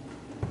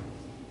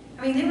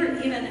 I mean, they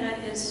were even,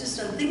 it's just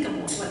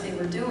unthinkable what they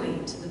were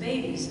doing to the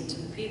babies and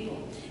to the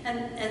people.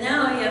 And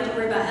now you have to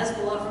worry about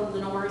Hezbollah from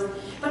the north.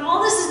 But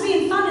all this is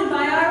being funded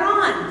by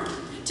Iran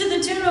to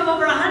the tune of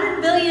over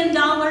 $100 billion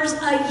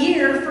a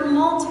year for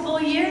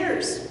multiple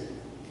years.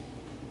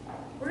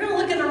 We're going to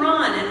look at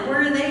Iran and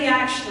where they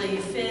actually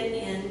fit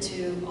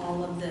into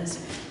all of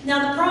this.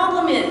 Now the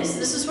problem is,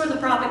 this is where the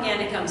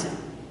propaganda comes in.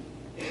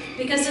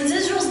 Because since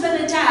Israel's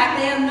been attacked,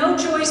 they have no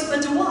choice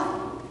but to what?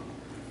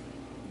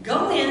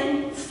 Go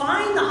in,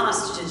 find the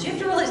hostages. You have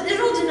to realize,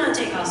 Israel did not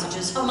take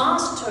hostages.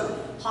 Hamas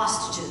took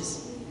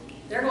hostages.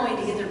 They're going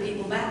to get their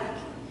people back.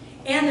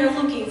 And they're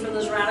looking for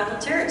those radical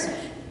terrorists.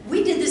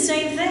 We did the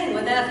same thing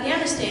with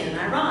Afghanistan,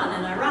 Iran,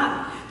 and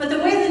Iraq. But the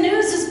way the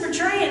news is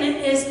portraying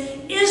it is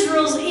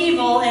Israel's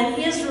evil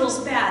and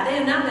Israel's bad. They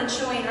have not been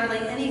showing hardly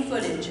any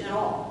footage at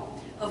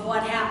all of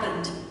what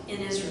happened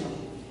in Israel.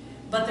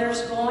 But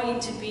there's going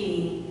to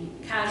be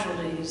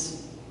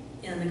casualties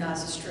in the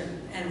Gaza Strip.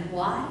 And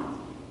why?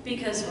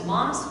 Because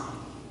Hamas,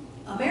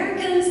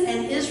 Americans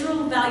and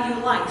Israel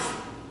value life.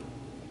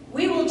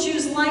 We will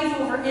choose life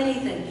over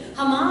anything.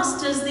 Hamas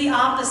does the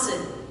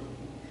opposite.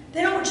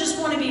 They don't just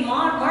want to be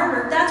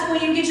martyred. That's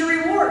when you get your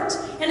rewards.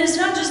 And it's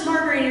not just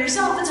martyring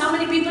yourself, it's how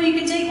many people you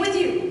can take with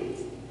you.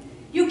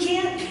 You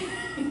can't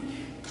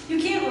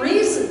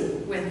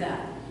reason with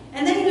that.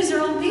 And they use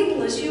their own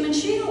people as human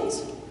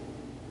shields.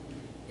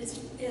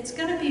 It's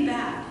going to be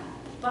bad.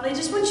 But I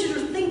just want you to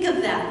think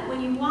of that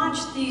when you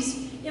watch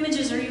these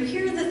images or you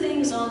hear the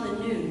things on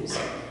the news.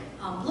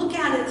 Look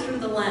at it through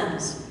the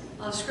lens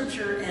of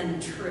Scripture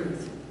and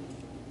truth.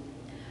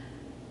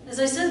 As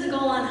I said, the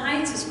Golan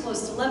Heights is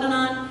close to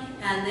Lebanon,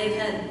 and they've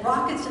had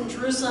rockets in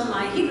Jerusalem.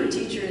 My Hebrew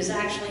teacher is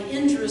actually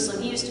in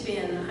Jerusalem. He used to be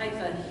in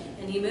Haifa,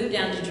 and he moved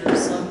down to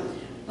Jerusalem.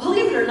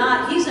 Believe it or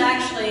not, he's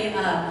actually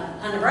a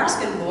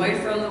Nebraskan boy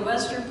from the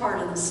western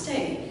part of the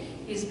state.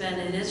 He's been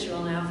in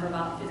Israel now for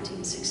about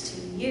 15,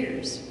 16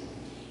 years.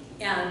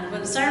 And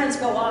when the sirens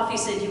go off, he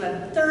said, you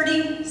have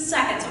 30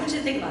 seconds. I want you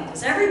to think about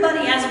this.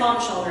 Everybody has a bomb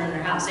shelter in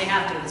their house. They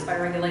have to. It's by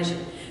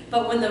regulation.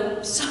 But when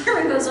the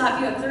siren goes off,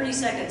 you have 30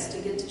 seconds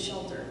to get to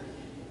shelter.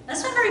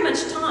 That's not very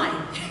much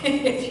time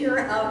if you're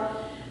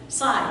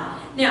outside.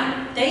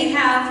 Now, they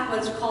have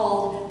what's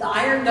called the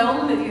Iron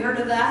Dome. Have you heard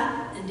of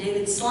that? And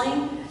David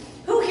Slain.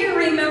 Who here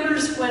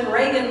remembers when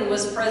Reagan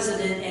was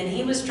president and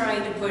he was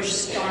trying to push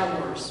Star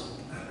Wars?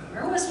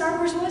 Remember what Star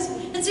Wars was?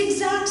 It's the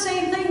exact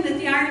same thing that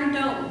the Iron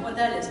Dome, what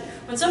that is.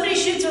 When somebody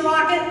shoots a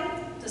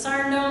rocket, this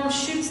Iron Dome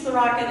shoots the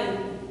rocket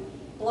and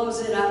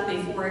blows it up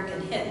before it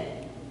can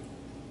hit.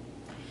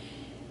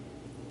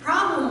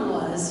 Problem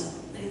was,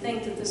 they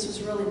think that this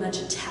was really much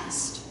a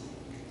test.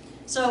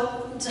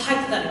 So, it's a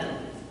hypothetical.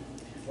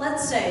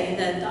 Let's say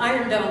that the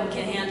Iron Dome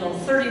can handle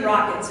 30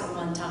 rockets at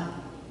one time.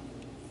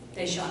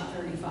 They shot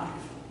 35.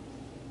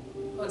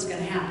 What's going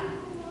to happen?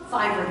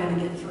 5 are going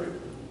to get through.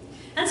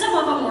 And some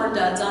of them were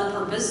duds on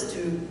purpose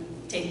to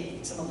take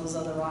some of those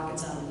other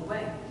rockets out of the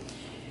way.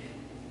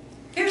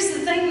 Here's the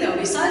thing though,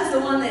 besides the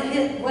one that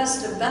hit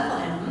west of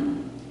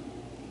Bethlehem,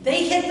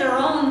 they hit their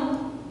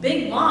own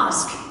big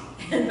mosque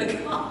in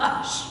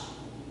Bagash.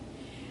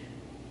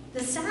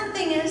 The sad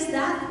thing is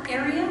that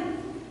area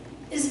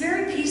is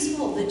very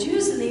peaceful. The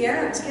Jews and the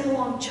Arabs get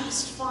along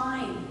just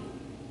fine.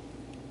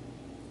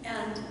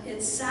 And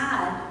it's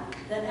sad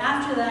that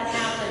after that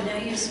happened,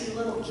 now you see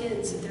little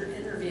kids that they're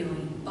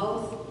interviewing,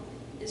 both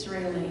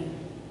Israeli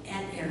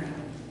and Arab,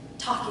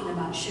 talking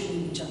about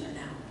shooting each other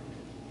now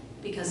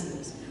because of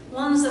this.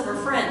 Ones that were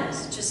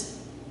friends just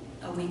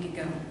a week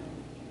ago.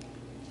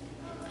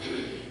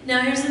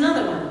 Now here's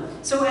another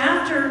one. So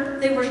after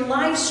they were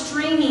live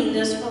streaming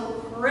this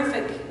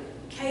horrific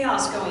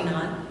chaos going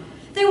on,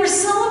 they were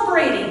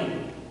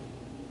celebrating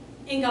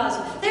in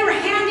Gaza. They were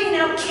handing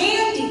out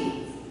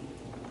candy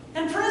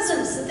and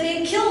presents that they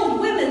had killed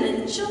women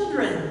and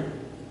children.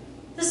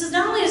 This is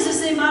not only is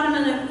this the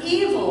embodiment of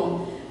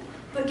evil,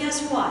 but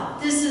guess what?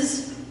 This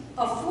is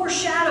a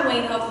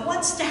foreshadowing of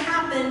what's to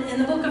happen in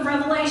the book of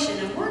Revelation,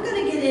 and we're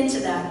going to get into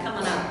that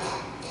coming up.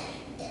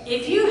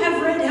 If you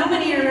have read, how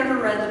many have ever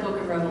read the book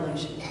of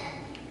Revelation?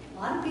 A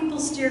lot of people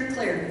steer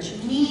clear, but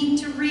you need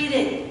to read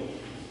it.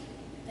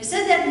 I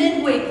said that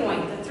midway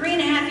point, the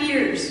 3.5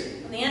 years,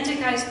 when the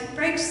Antichrist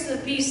breaks the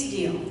peace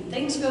deal,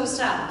 things go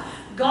south.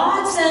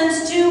 God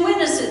sends 2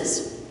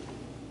 witnesses.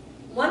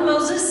 One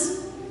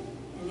Moses,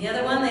 and the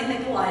other one they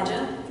think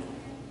Elijah.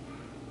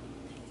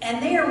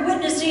 And they are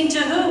witnessing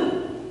to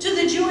who? To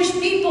the Jewish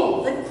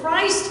people, that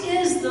Christ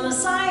is the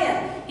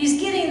Messiah. He's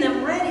getting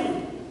them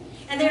ready.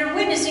 And they are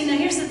witnessing. Now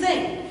here's the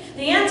thing.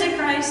 The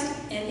Antichrist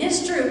and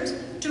his troops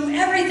do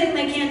everything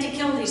they can to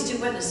kill these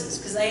 2 witnesses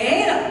because they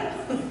hate them.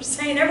 They're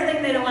saying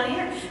everything they don't want to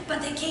hear,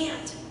 but they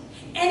can't.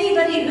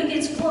 Anybody who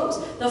gets close,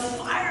 the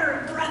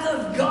fire breath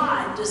of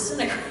God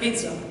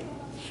disintegrates them.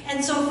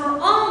 And so for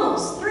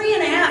almost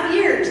 3.5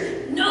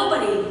 years,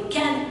 nobody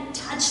can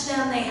touch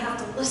them. They have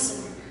to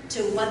listen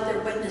to what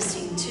they're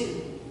witnessing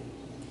to.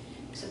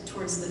 Except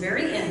towards the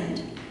very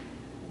end,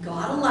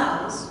 God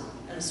allows,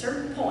 at a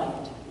certain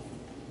point,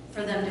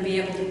 for them to be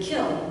able to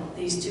kill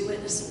these 2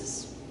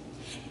 witnesses.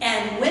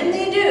 And when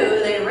they do,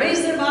 they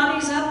raise their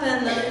bodies up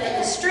in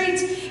the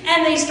streets,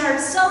 and they start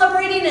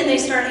celebrating, and they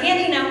start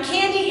handing out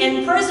candy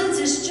and presents.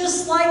 It's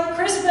just like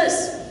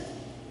Christmas.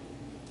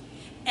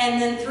 And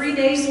then 3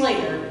 days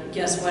later,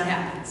 guess what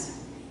happens?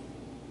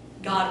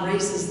 God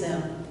raises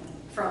them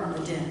from the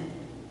dead.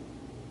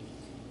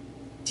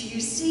 Do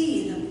you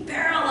see the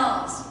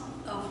parallels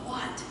of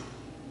what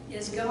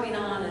is going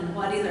on and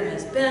what either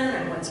has been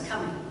or what's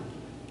coming?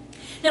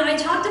 Now, I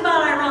talked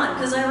about Iran,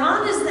 because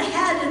Iran is the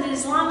head of the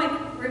Islamic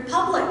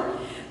Republic.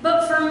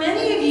 But for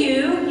many of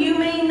you, you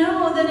may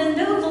know that in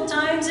biblical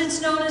times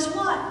it's known as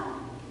what?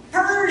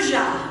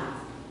 Persia.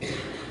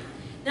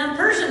 Now, the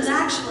Persians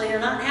actually are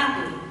not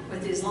happy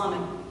with the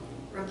Islamic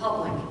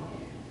Republic.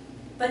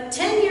 But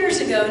 10 years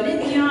ago,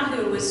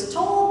 Netanyahu was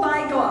told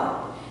by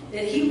God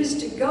that he was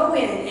to go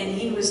in and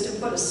he was to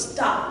put a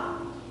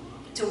stop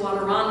to what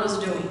Iran was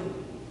doing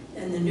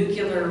and the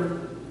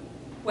nuclear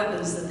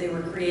weapons that they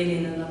were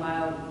creating in the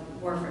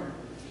bio-warfare.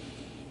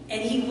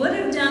 And he would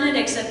have done it,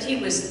 except he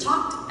was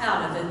talked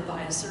out of it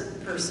by a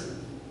certain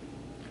person.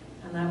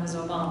 And that was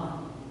Obama.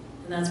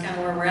 And that's kind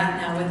of where we're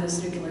at now with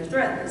this nuclear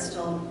threat that's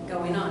still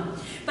going on.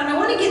 But I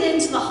want to get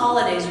into the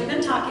holidays. We've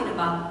been talking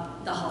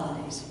about the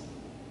holidays.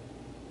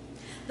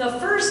 The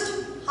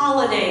first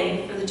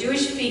holiday for the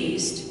Jewish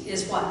feast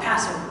is what?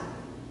 Passover.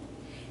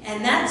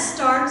 And that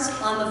starts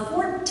on the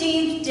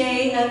 14th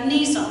day of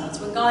Nisan. That's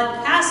when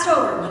God passed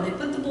over, when they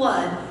put the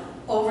blood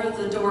over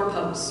the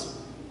doorposts.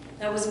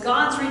 That was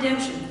God's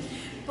redemption.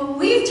 But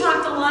we've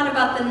talked a lot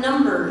about the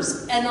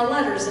numbers and the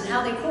letters and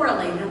how they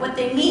correlate and what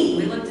they mean.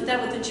 We looked at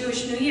that with the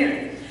Jewish New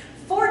Year.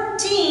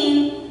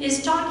 14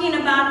 is talking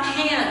about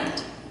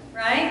hand,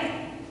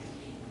 right?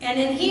 And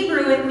in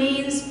Hebrew it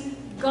means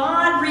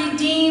God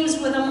redeems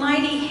with a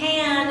mighty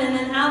hand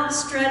and an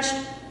outstretched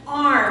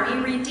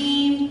arm. He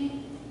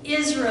redeemed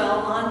Israel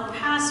on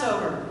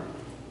Passover.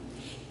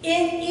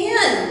 It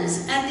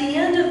ends at the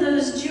end of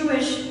those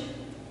Jewish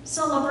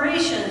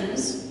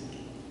celebrations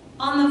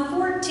on the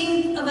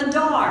 14th of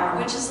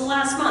Adar, which is the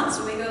last month.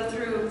 So we go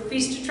through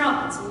Feast of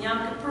Trumpets and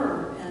Yom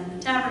Kippur and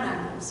the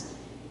Tabernacles.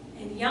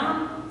 And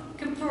Yom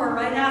Kippur,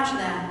 right after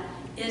that,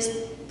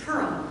 is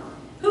Purim.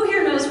 Who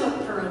here knows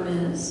what Purim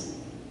is?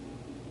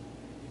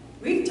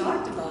 We've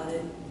talked about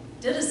it.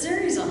 Did a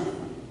series on it.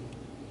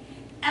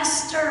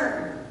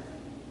 Esther.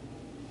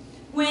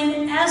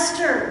 When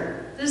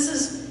Esther, this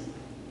is,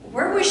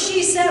 where was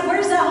she set?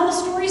 Where's that whole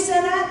story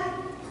set at?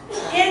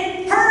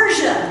 In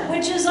Persia,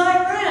 which is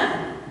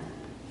Iran.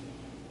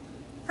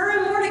 Her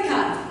and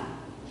Mordecai,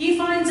 he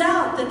finds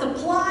out that the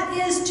plot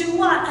is to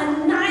what?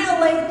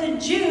 Annihilate the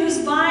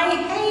Jews by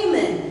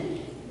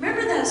Haman.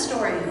 Remember that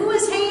story. Who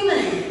is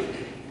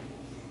Haman?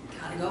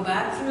 Got to go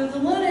back through the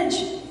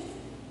lineage.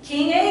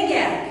 King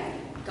Agag.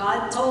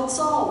 God told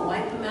Saul,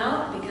 wipe him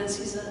out because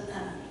he's an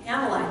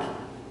Amalek.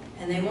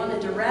 And they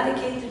wanted to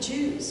eradicate the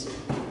Jews.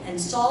 And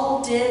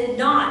Saul did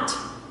not.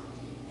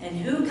 And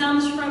who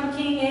comes from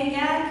King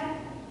Agag?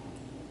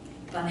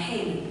 But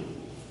Haman.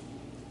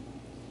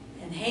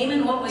 And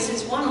Haman, what was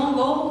his one whole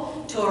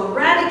goal? To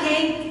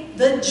eradicate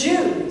the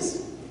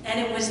Jews. And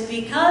it was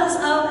because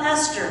of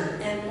Esther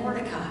and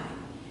Mordecai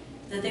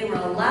that they were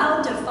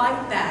allowed to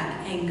fight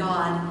back and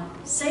God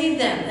saved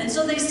them. And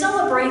so they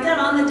celebrate that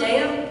on the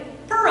day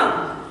of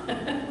Purim.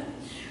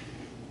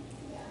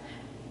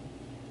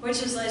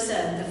 Which is, like I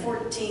said, the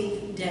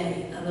 14th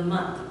day of the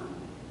month.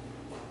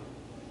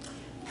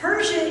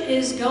 Persia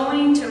is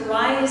going to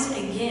rise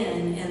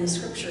again in the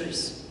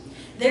scriptures.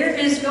 There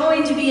is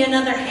going to be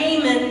another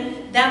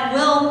Haman that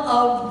will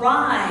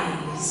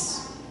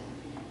arise,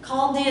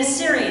 called the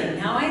Assyrian.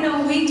 Now I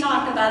know we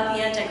talk about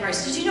the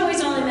Antichrist. Did you know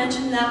he's only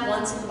mentioned that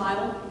once in the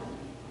Bible?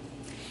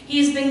 He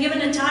has been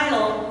given a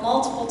title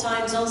multiple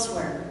times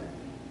elsewhere,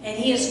 and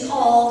he is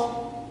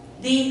called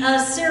the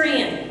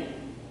Assyrian.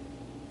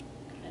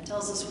 That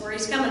tells us where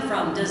he's coming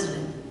from, doesn't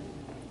it?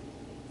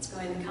 It's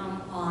going to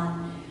come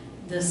on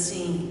the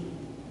scene.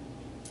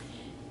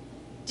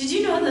 Did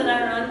you know that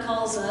Iran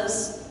calls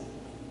us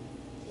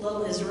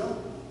Little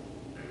Israel,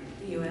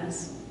 the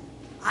U.S.?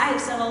 I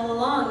have said all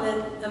along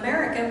that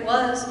America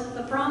was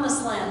the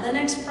promised land, the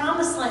next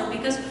promised land,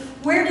 because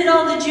where did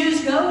all the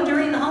Jews go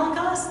during the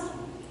Holocaust?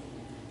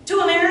 To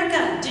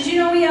America. Did you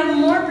know we have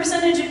more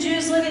percentage of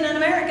Jews living in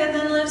America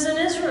than lives in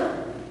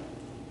Israel?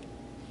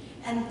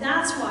 And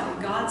that's why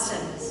God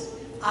says,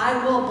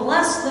 I will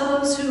bless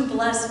those who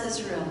bless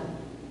Israel,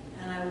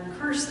 and I will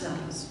curse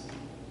those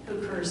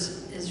who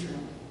curse Israel.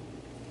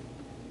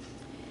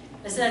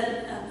 I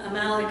said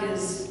Amalek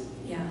is,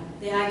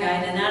 the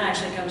Agite, and that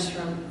actually comes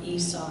from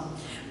Esau.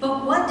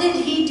 But what did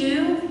he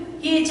do?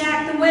 He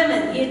attacked the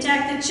women, he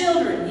attacked the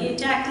children, he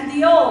attacked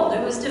the old.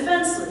 It was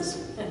defenseless.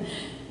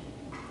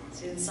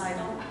 See the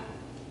cycle?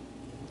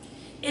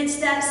 It's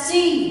that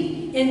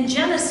seed in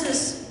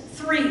Genesis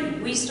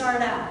 3, we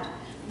start out.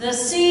 The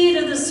seed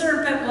of the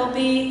serpent will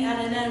be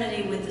at an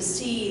enmity with the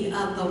seed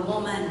of the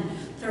woman.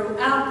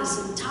 Throughout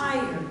this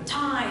entire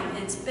time,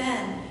 it's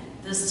been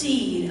the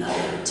seed of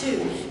the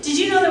 2. Did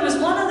you know there was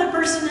one other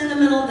person in the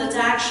middle that's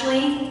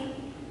actually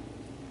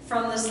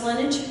from this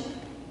lineage?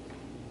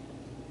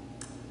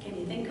 Can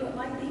you think who it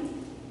might be?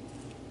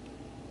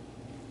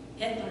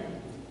 Hitler.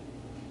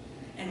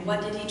 And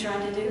what did he try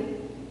to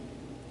do?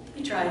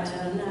 He tried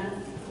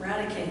to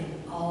eradicate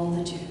all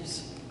the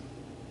Jews.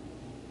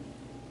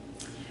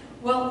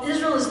 Well,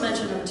 Israel is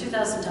mentioned over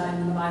 2,000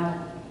 times in the Bible.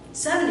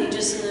 70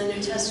 just in the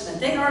New Testament.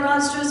 They are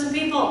God's chosen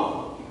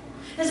people.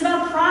 It's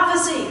about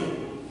prophecy.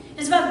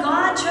 It's about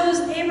God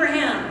chose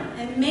Abraham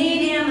and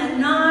made him a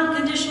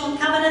non-conditional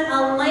covenant,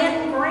 a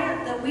land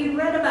grant that we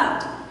read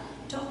about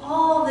to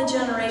all the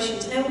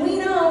generations. And we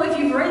know, if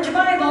you've read your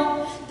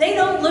Bible, they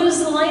don't lose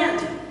the land.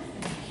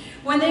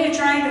 When they have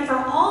tried for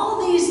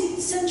all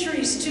these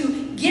centuries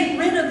to get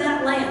rid of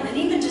that land, and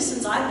even just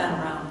since I've been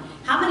around,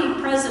 how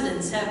many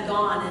presidents have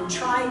gone and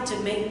tried to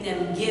make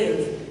them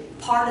give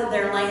part of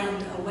their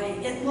land away?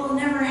 It will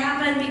never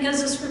happen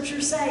because the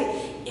scriptures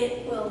say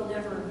it will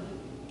never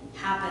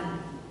happen.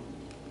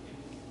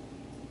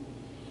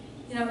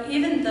 You know,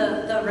 even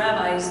the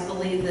rabbis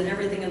believe that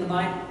everything in the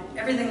Bible,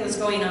 everything that's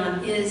going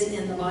on is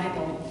in the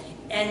Bible.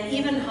 And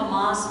even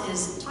Hamas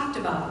is talked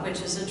about,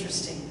 which is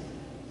interesting.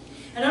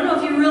 I don't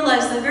know if you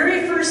realize the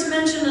very first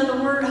mention of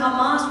the word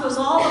Hamas was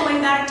all the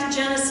way back to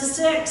Genesis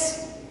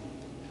 6,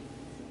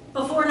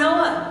 before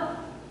Noah.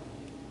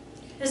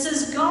 It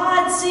says,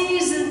 God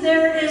sees that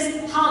there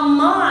is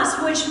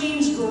Hamas, which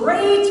means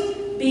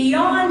great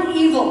beyond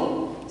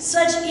evil,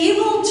 such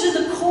evil to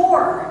the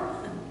core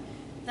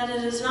that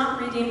it is not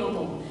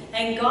redeemable.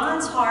 And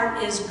God's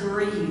heart is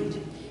grieved.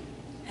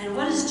 And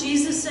what does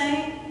Jesus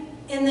say?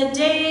 In the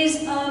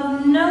days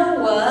of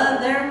Noah,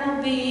 there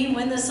will be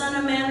when the Son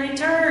of Man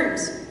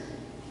returns.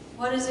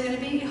 What is it going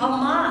to be?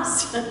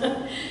 Hamas.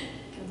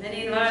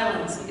 Committing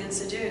violence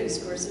against the Jews.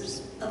 Of course,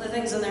 there's other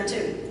things in there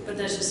too, but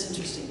that's just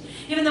interesting.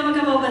 Even the book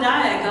of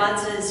Obadiah, God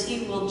says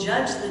he will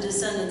judge the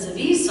descendants of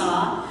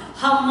Esau.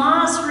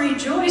 Hamas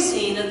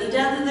rejoicing at the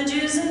death of the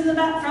Jews from the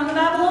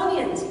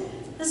Babylonians.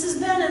 This has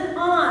been an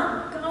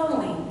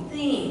ongoing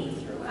theme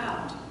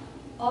throughout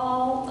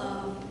all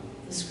of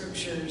the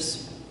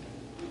scriptures.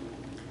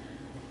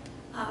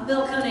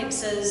 Bill Koenig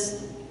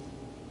says,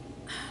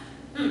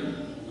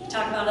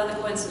 talk about other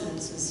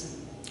coincidences.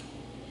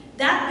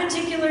 That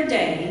particular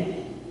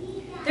day,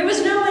 there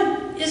was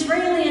no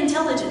Israeli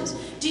intelligence.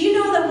 Do you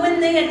know that when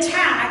they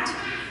attacked,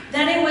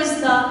 that it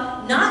was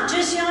not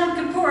just Yom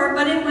Kippur,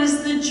 but it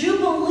was the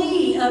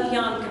Jubilee of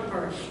Yom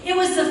Kippur. It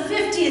was the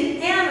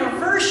 50th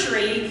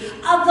anniversary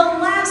of the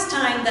last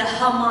time that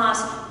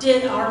Hamas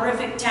did a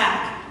horrific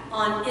attack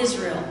on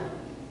Israel.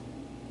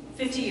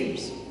 50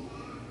 years.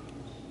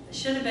 It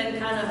should have been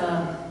kind of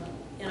a,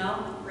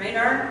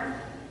 radar.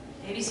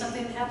 Maybe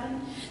something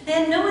happened. They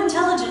had no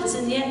intelligence,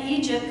 and yet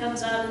Egypt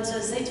comes out and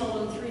says they told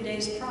them 3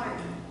 days prior.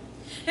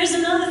 Here's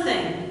another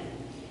thing.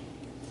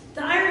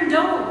 The Iron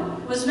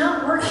Dome was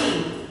not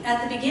working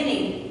at the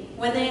beginning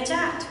when they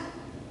attacked.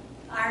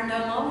 The Iron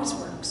Dome always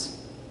works.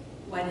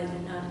 Why did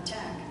it not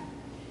attack?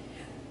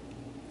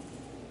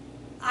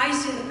 I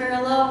see the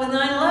parallel with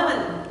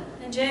 9/11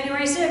 and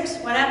January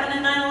 6th. What happened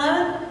in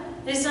 9/11?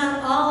 They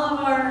sent all of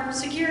our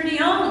security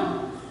home.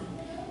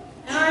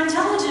 And our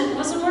intelligence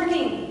wasn't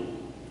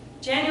working.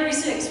 January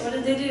 6th, what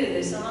did they do?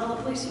 They sent all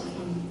the police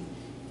home.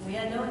 We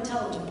had no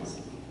intelligence.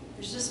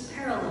 There's just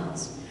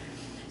parallels.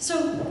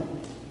 So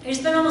there's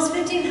been almost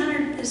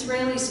 1,500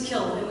 Israelis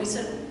killed, and we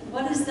said,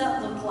 what does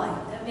that look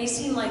like? That may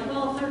seem like,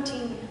 well,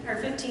 13 or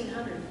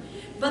 1,500.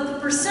 But the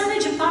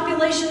percentage of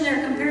population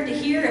there compared to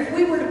here, if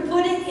we were to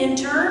put it in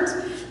terms,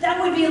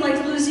 that would be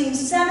like losing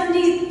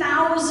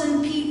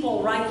 70,000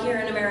 people right here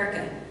in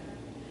America.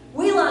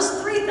 We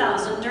lost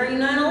 3,000 during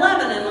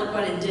 9/11, and look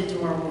what it did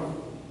to our world,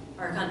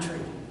 our country.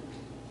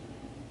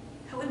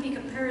 That would be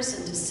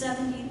comparison to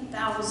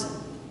 70,000.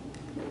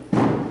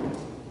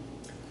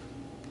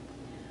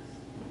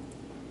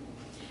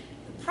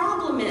 The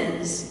problem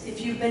is,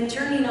 if you've been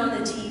turning on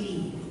the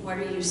TV, what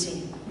are you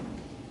seeing?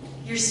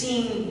 You're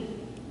seeing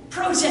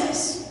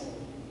protests,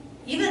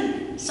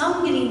 even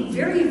some getting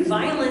very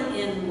violent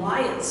in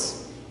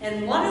riots.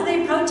 And what are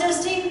they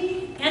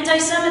protesting?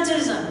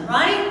 Anti-Semitism,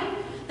 right?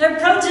 They're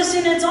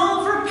protesting it's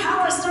all for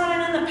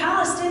Palestine and the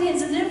Palestinians.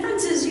 The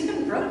difference is you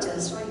can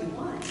protest what you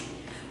want,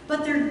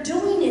 but they're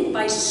doing it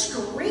by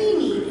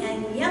screaming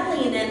and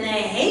yelling, and the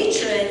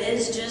hatred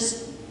is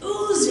just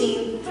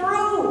oozing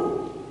through.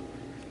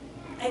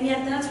 And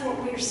yet that's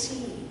what we're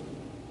seeing.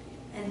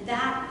 And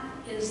that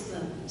is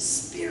the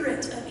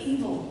spirit of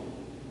evil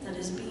that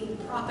is being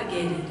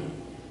propagated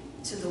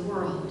to the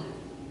world.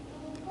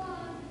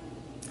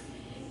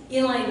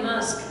 Elon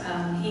Musk,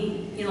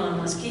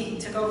 he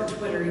took over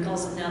Twitter. He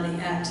calls it now the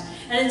X.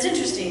 And it's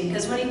interesting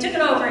because when he took it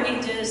over, he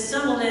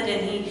disassembled it,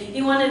 and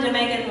he wanted to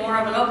make it more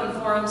of an open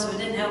forum so it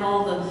didn't have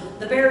all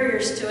the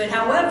barriers to it.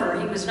 However,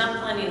 he was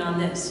not planning on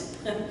this.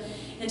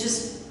 In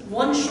just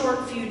one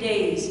short few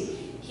days,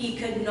 He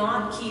could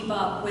not keep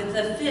up with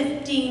the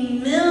 50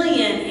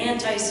 million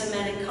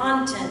anti-Semitic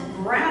content,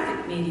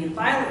 graphic media,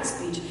 violent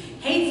speech,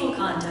 hateful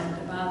conduct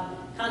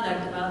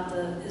about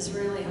the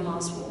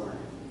Israeli-Hamas war.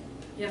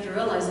 You have to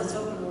realize that's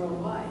open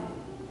worldwide.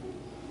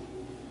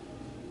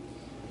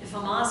 If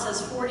Hamas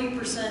has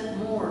 40%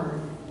 more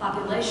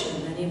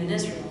population than even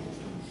Israel,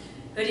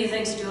 who do you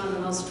think's doing the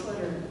most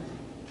Twitter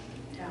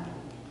tapping?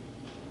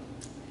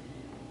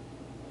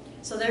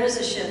 So there is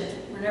a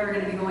shift. We're never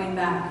going to be going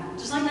back.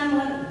 Just like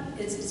 9/11.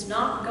 It's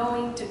not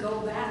going to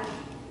go back.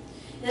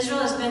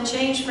 Israel has been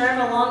changed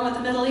forever along with the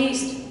Middle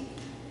East.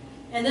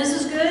 And this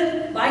is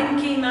good.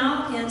 Biden came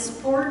out in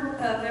support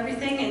of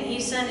everything, and he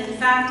said, in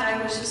fact,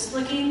 I was just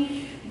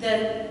looking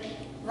that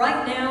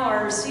right now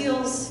our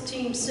SEALs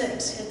Team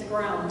 6 hit the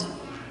ground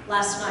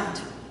last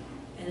night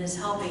and is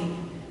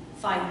helping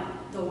fight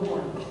the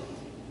war.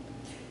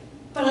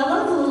 But I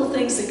love the little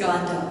things that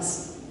God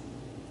does.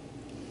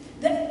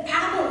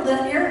 The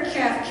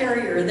aircraft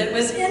carrier that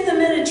was in the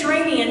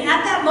Mediterranean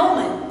at that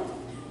moment,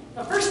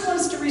 the first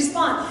ones to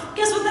respond.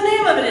 Guess what the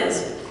name of it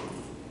is?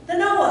 The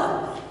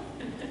Noah.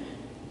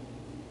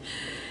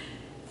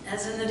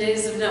 As in the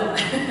days of Noah.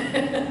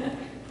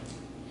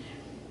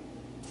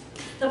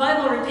 The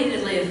Bible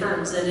repeatedly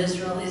affirms that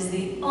Israel is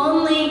the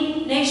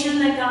only nation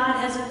that God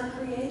has ever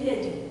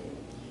created.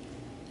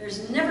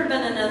 There's never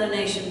been another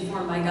nation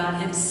formed by God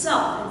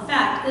himself. In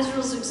fact,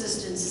 Israel's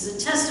existence is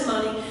a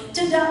testimony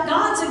to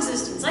God's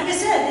existence. Like I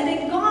said, they've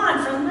been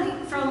gone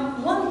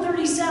from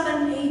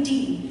 137 AD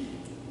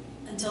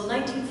until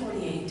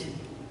 1948.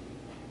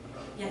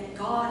 Yet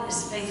God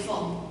is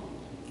faithful.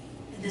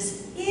 And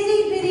this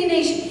itty-bitty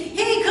nation,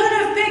 he could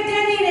have picked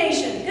any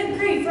nation. Good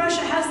grief,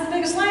 Russia has the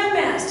biggest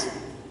landmass.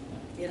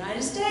 The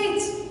United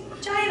States,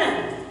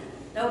 China.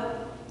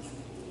 Nope.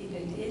 He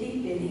picked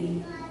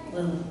itty-bitty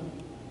little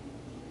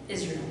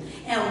Israel.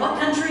 And what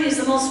country is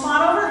the most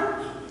fought over?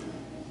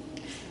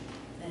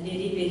 That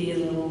itty-bitty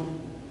little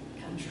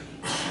country.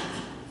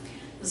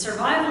 The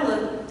survival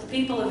of the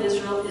people of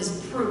Israel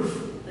is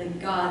proof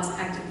that God's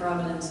active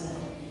providence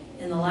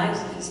in the lives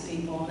of his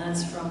people. And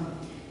that's from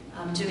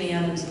Jimmy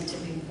Evans at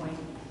Tipping Point.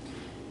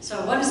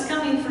 So what is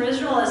coming for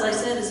Israel, as I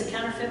said, is a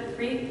counterfeit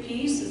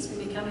peace. It's going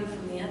to be coming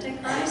from the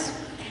Antichrist,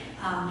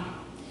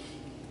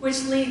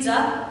 which leads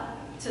up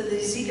to the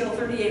Ezekiel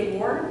 38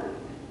 war.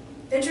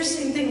 The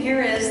interesting thing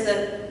here is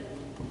that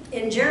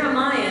in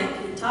Jeremiah,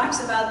 it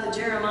talks about the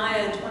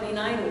Jeremiah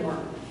 29 war.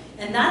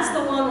 And that's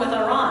the one with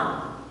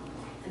Iran.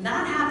 And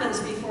that happens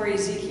before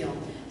Ezekiel.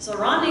 So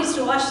Iran needs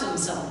to watch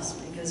themselves,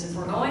 because if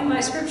we're going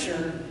by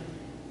Scripture,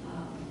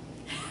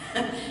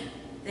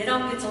 they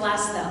don't get to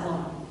last that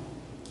long.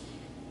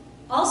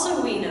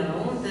 Also, we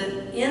know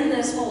that in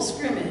this whole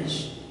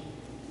scrimmage,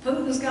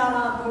 Putin's gotten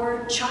on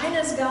board,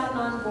 China's gotten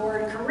on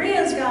board,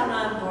 Korea's gotten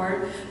on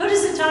board. Who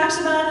does it talk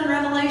about in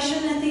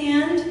Revelation at the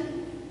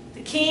end?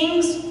 The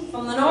kings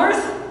from the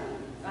north,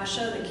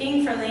 Russia, the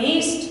king from the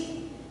east,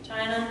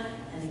 China,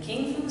 and the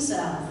king from the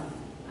south,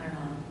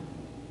 Iran.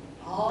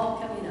 All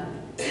coming up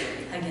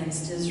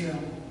against Israel.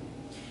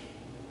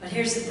 But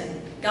here's the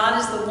thing. God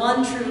is the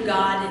one true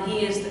God, and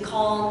he is the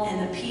calm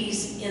and the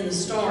peace in the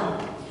storm.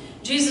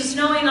 Jesus,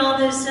 knowing all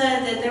this,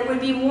 said that there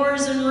would be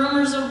wars and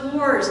rumors of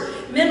wars.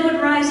 Men would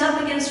rise up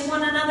against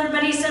one another,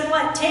 but he said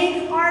what?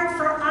 Take heart,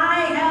 for I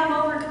have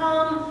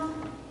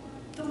overcome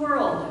the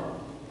world.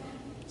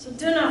 So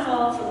do not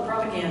fall for the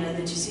propaganda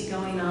that you see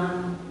going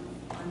on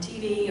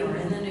TV or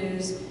in the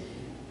news.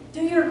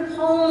 Do your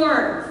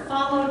homework.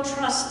 Follow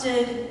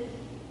trusted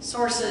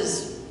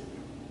sources.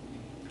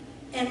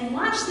 And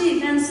watch the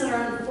events that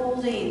are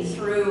unfolding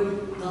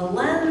through the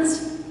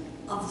lens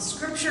of the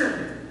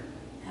Scripture.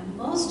 And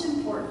most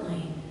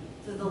importantly,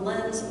 through the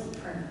lens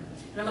of prayer.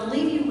 And I'm going to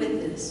leave you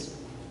with this.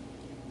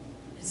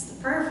 It's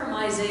the prayer from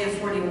Isaiah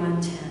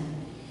 41:10.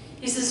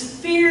 He says,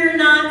 "Fear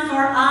not,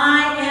 for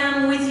I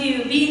am with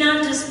you. Be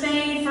not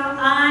dismayed, for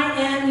I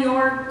am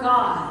your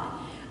God.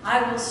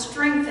 I will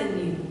strengthen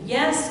you.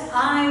 Yes,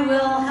 I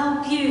will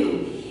help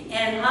you.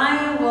 And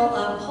I will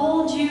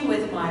uphold you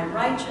with my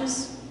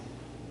righteous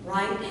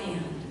right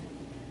hand."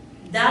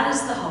 That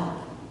is the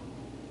hope.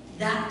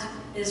 That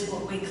is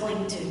what we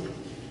cling to.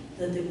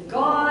 That the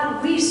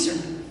God we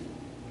serve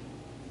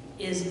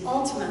is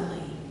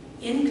ultimately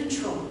in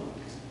control.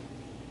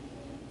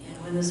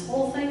 And when this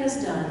whole thing is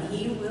done,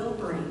 he will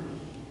bring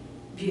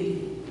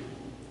beauty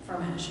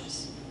from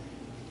ashes.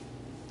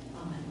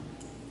 Amen.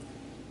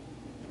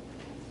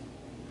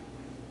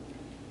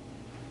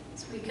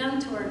 As we come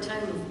to our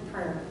time of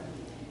prayer,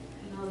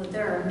 I know that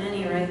there are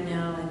many right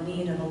now in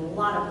need of a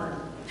lot of prayer.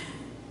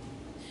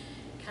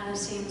 Kind of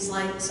seems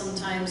like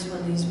sometimes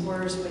when these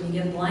wars, when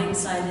you get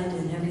blindsided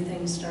and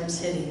everything starts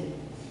hitting,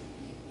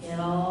 it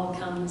all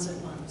comes at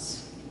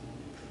once.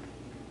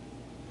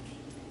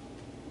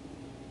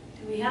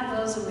 Do we have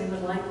those that we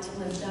would like to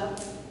lift up?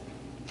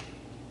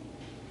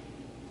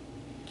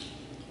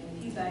 Okay,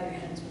 if you bow your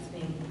heads with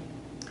me.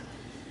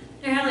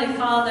 Dear Heavenly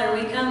Father,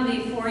 we come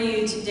before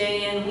you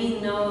today, and we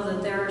know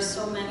that there are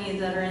so many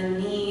that are in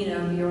need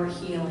of your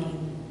healing.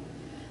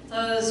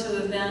 those who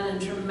have been in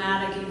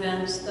traumatic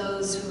events,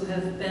 those who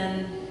have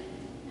been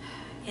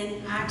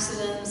in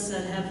accidents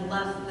that have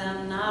left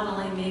them not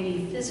only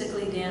maybe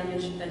physically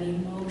damaged, but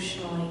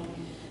emotionally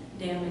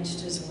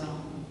damaged as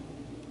well.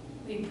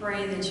 We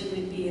pray that you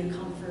would be a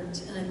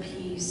comfort and a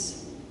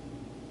peace.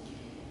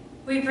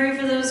 We pray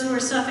for those who are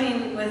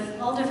suffering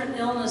with all different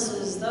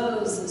illnesses,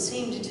 those that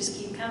seem to just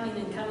keep coming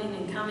and coming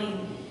and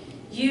coming.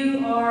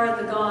 You are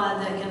the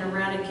God that can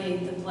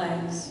eradicate the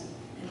plagues,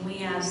 and we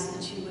ask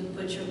that you would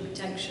put your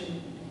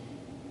protection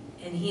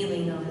and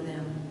healing over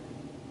them.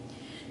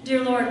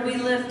 Dear Lord, we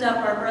lift up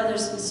our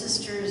brothers and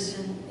sisters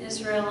in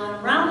Israel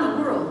and around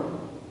the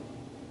world,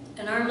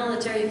 and our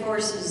military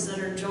forces that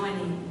are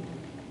joining.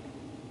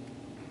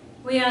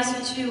 We ask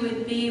that you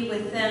would be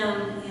with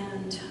them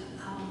and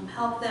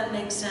help them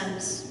make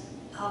sense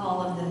of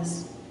all of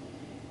this.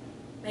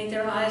 Make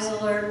their eyes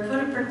alert.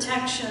 Put a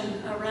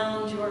protection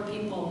around your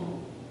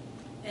people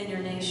and your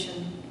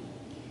nation.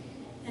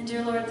 And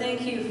dear Lord,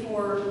 thank you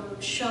for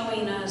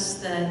showing us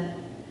that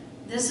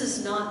this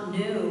is not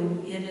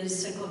new. It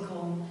is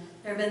cyclical.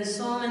 There have been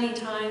so many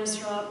times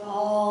throughout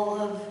all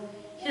of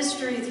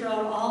history,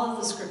 throughout all of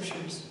the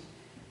scriptures,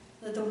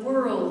 that the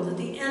world, that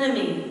the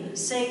enemy, that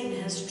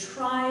Satan has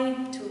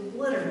tried to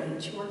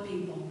obliterate your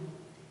people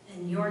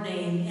and your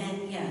name,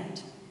 and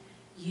yet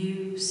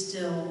you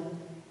still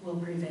will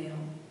prevail.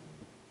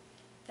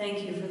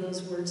 Thank you for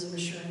those words of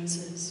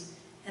assurances.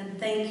 And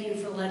thank you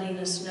for letting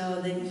us know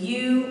that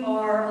you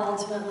are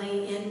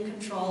ultimately in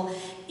control,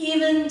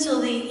 even till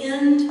the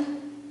end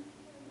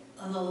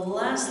of the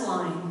last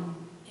line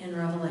in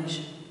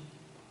Revelation.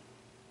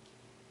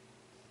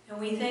 And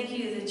we thank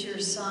you that your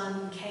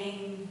Son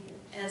came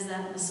as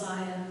that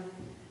Messiah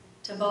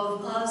to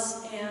both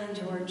us and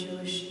your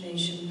Jewish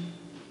nation.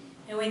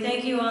 And we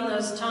thank you on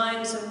those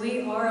times when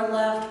we are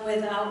left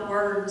without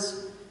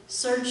words,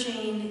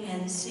 searching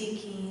and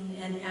seeking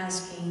and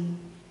asking,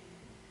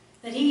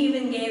 that he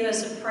even gave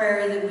us a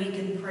prayer that we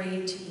can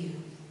pray to you.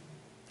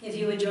 If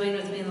you would join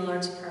with me in the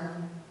Lord's Prayer.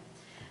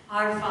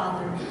 Our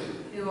Father,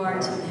 who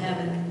art in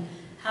heaven,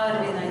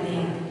 hallowed be thy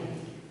name.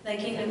 Thy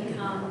kingdom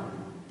come,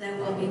 thy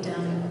will be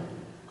done,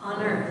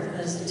 on earth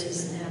as it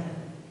is in heaven.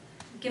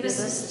 Give us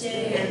this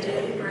day our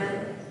daily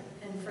bread,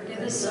 and forgive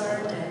us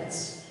our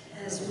debts,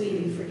 as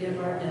we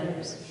forgive our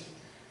debtors.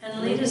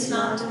 And lead us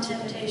not to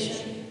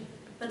temptation,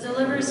 but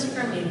deliver us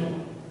from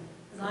evil.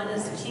 For thine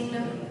is the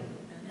kingdom,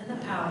 and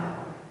the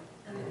power,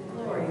 and the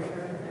glory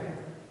forever.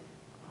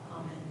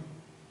 Amen.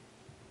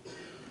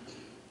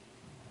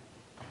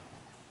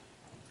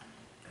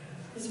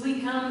 As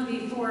we come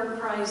before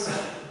Christ's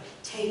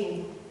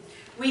table,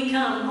 we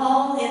come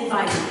all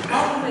invited,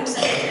 all who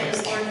accept him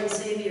as Lord and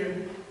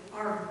Savior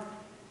are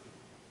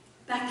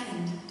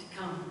beckoned to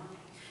come.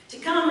 To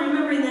come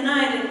remembering the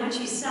night in which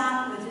he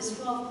sat with his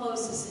 12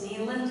 closest, and he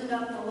lifted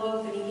up the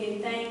loaf, and he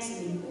gave thanks,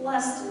 and he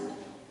blessed it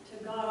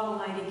to God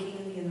Almighty, King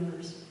of the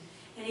universe.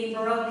 And he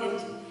broke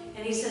it,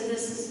 and he said,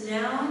 "This is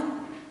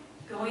now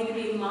going to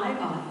be my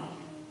body,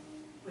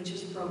 which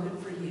is broken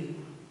for you.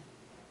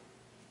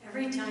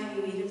 Every time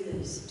you eat of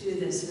this, do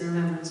this in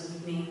remembrance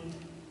of me."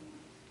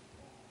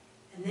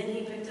 And then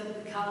he picked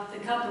up the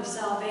cup of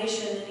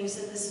salvation, and he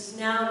said, "This is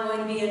now going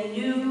to be a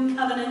new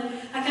covenant,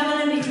 a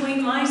covenant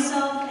between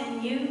myself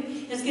and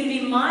you. It's going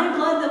to be my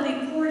blood that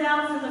will be poured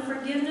out for the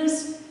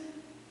forgiveness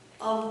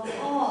of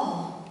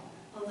all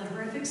of the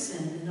horrific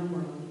sin in the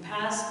world,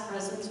 past,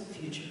 present, and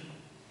future.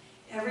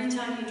 Every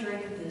time you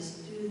drink of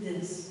this, do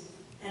this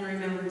in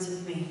remembrance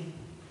of me."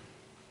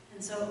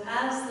 And so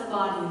as the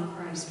body of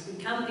Christ,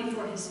 we come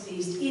before his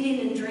feast,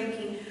 eating and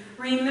drinking,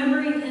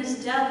 remembering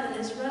his death and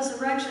his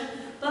resurrection,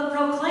 but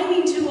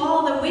proclaiming to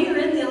all that we are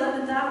in the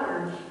 11th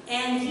hour,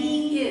 and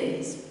he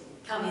is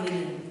coming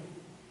again.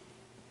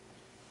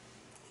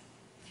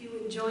 If you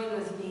would join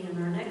with me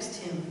in our next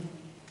hymn,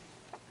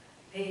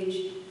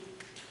 page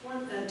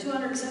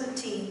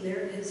 217,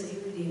 "There is a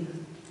Redeemer."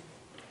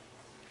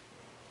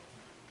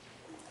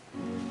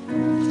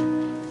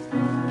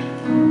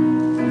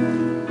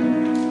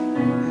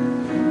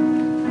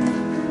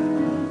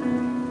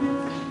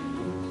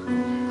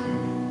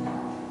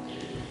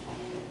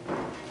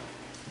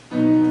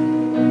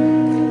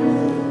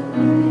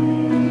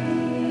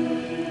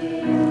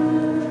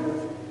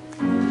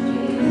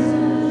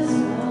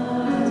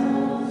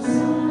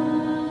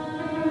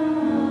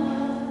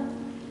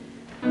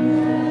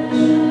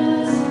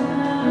 Precious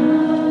Lamb of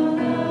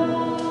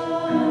God.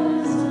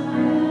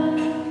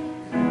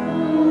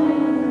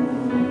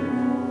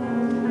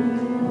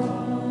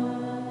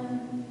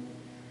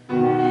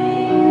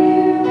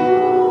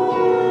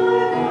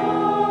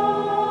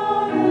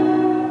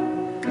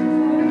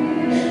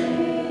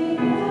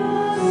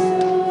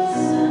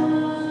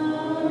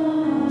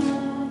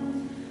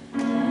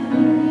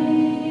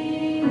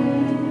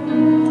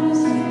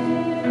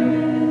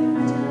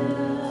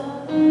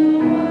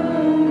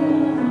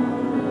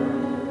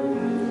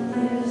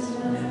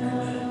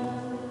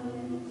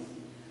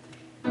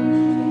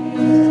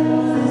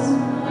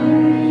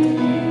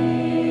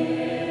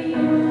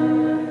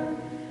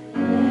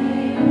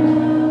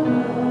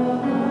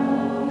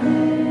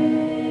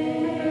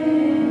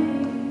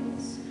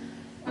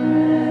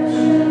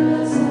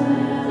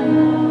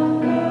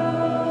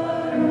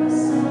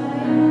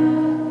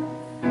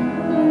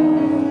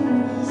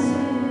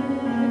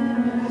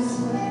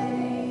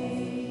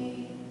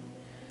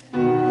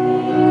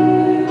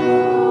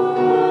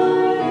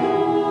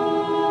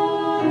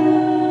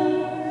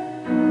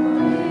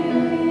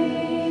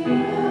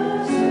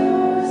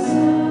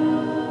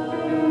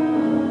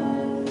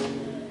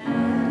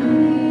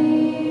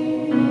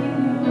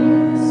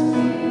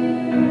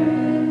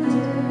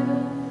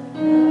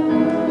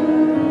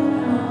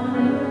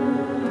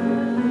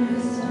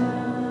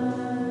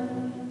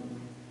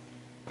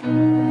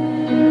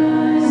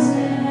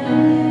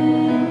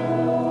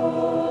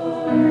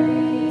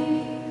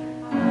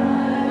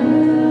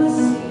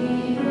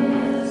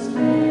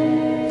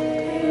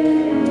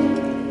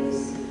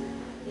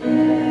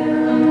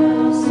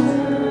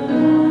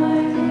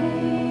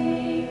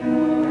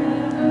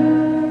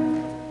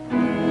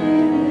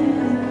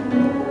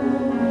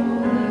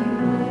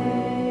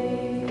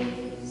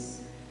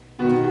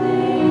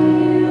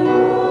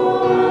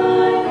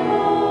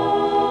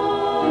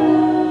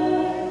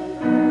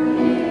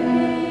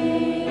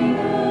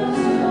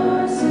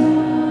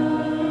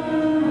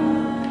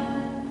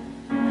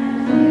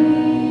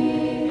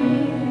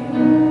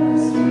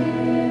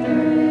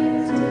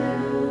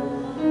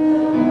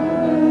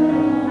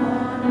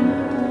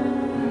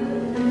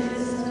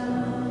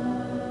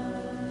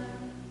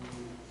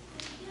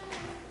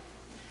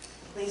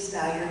 please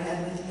bow your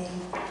head with me?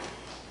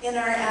 In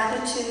our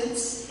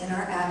attitudes, in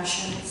our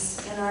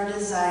actions, in our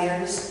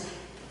desires,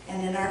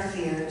 and in our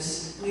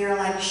fears, we are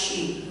like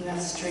sheep who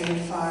have strayed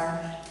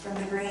far from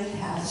the green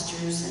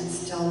pastures and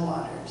still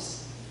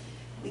waters.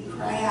 We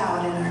cry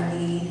out in our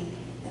need,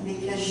 and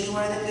because you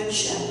are the good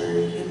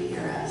shepherd, you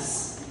hear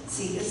us.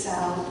 Seek us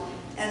out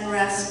and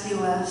rescue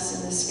us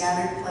in the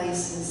scattered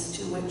places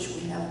to which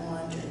we have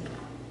wandered.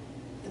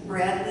 The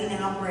bread we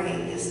now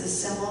break is the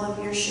symbol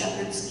of your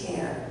shepherd's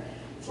care,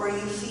 for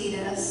you feed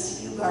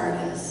us, you guard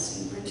us,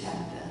 you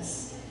protect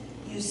us,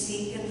 you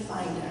seek and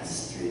find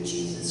us through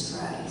Jesus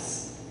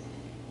Christ.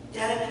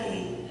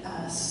 Dedicate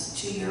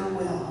us to your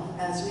will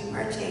as we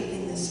partake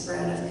in this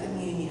bread of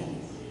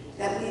communion,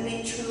 that we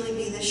may truly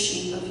be the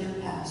sheep of your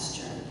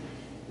pasture,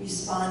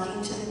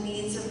 responding to the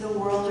needs of the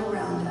world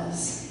around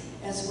us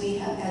as you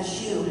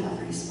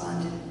have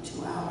responded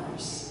to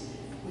ours.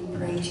 We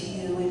pray to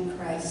you in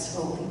Christ's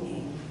holy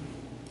name.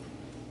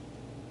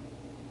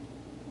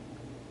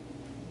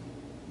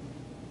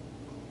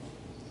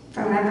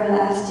 From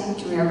everlasting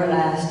to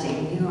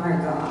everlasting, you are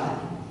God.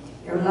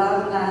 Your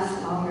love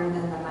lasts longer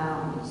than the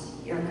mountains.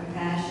 Your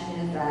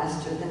compassion is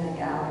vaster than the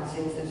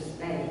galaxies of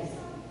space.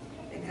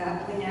 The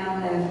cup we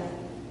now lift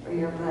for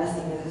your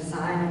blessing is a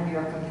sign of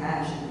your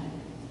compassion,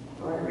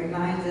 for it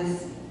reminds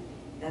us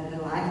that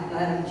the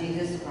lifeblood of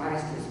Jesus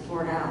Christ was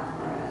poured out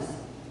for us.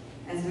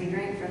 As we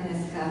drink from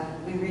this cup,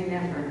 we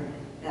remember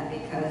that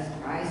because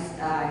Christ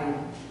died,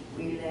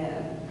 we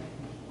live.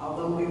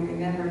 Although we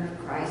remember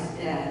Christ's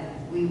death,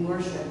 we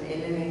worship a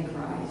living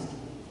Christ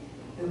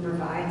who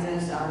provides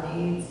us our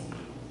needs.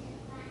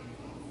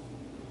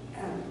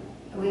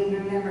 We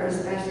remember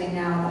especially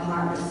now the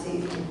harvest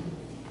season.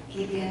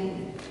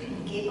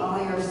 Keep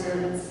all your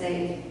servants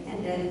safe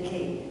and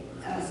dedicate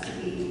us to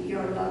be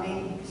your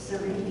loving,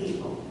 serving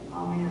people.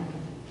 Amen.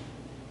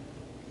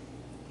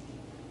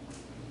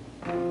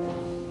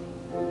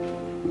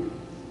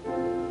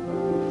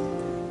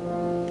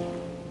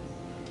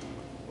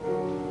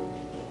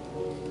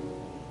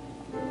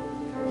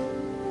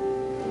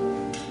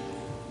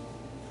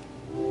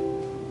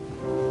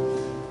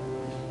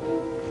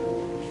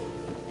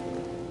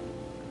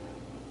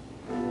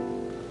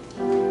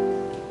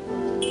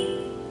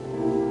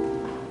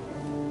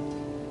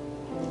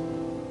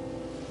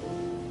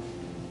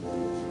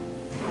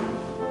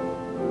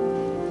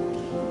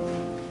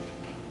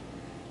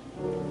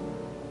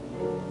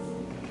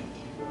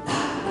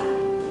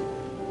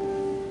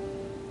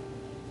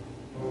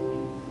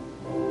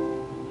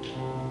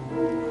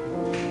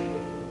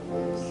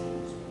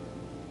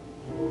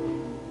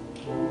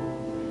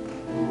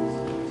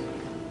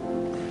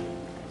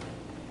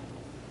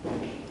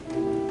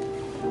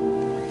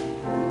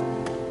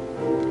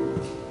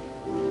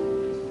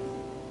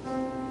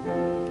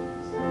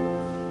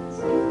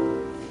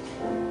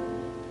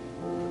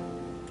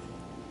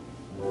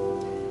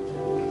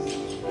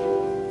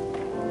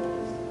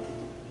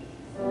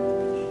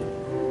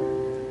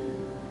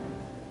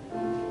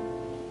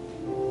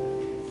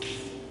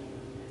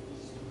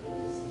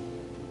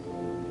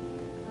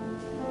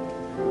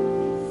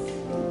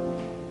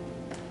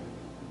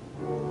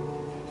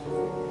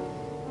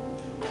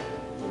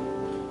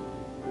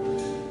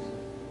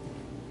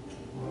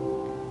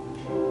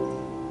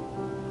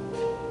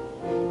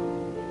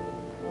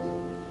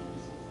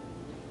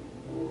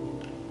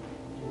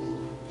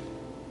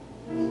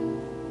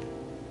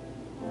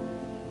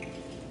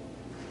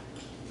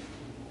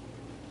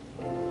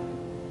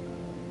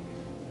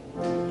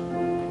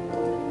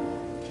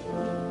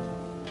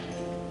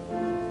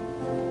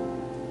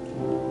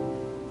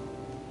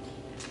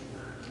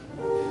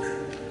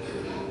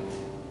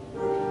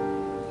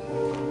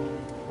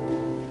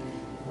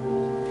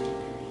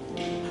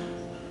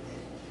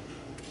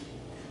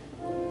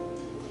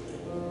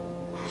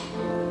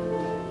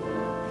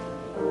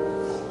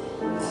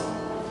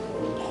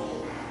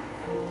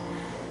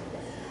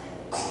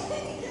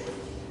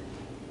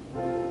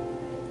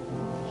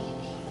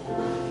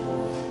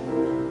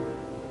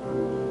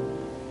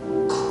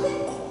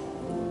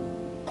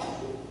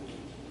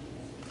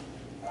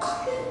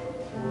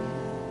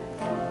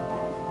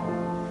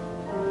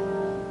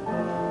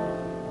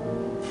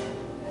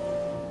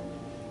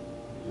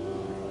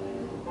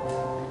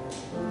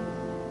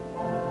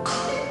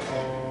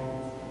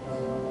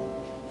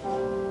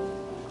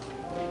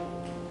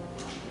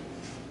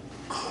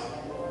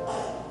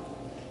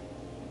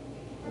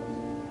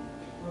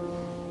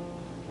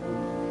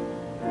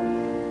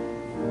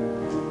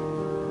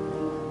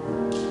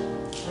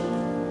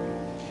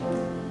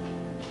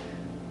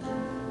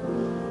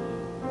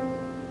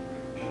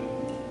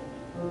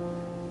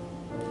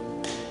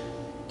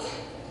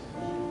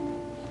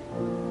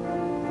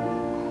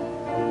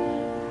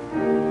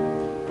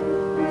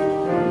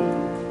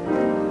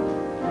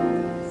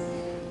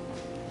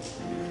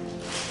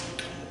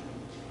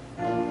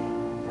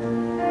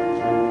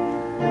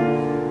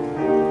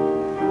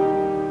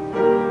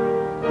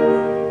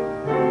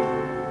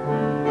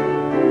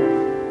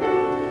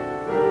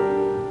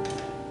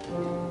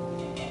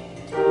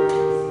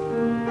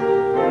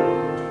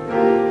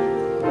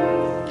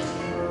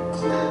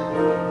 I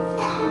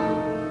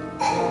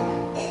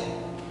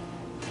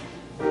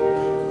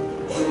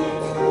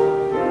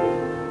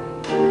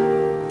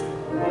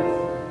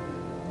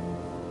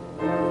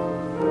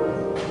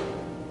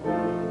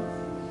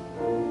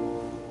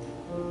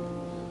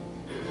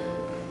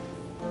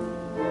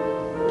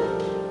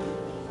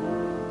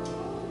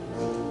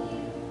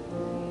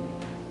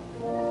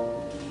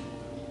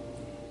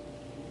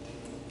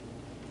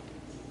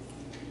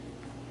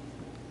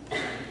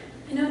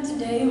know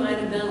today might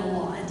have been a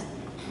lot,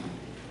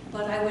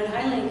 but I would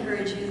highly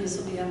encourage you, this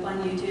will be up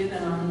on YouTube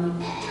and on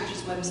the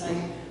church's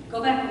website.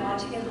 Go back and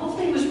watch again.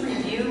 Hopefully it was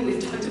review. We've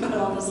talked about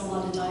all this a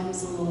lot of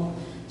times, the little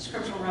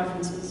scriptural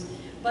references.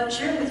 But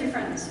share it with your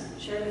friends.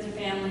 Share it with your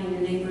family and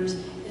your neighbors.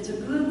 It's a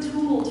good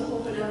tool to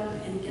open up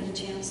and get a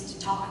chance to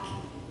talk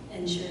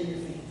and share your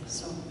faith.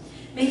 So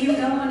may you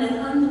go in an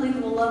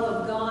unbelievable love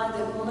of God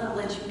that will not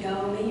let you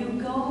go. May you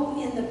go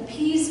in the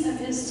peace of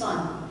His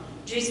Son,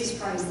 Jesus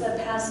Christ, that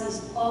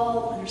passes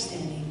all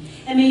understanding.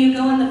 And may you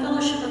go in the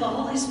fellowship of the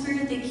Holy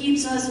Spirit that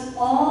keeps us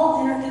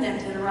all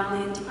interconnected around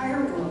the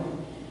entire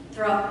world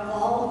throughout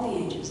all of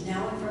the ages,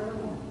 now and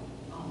forevermore.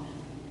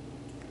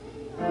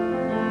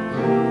 Amen.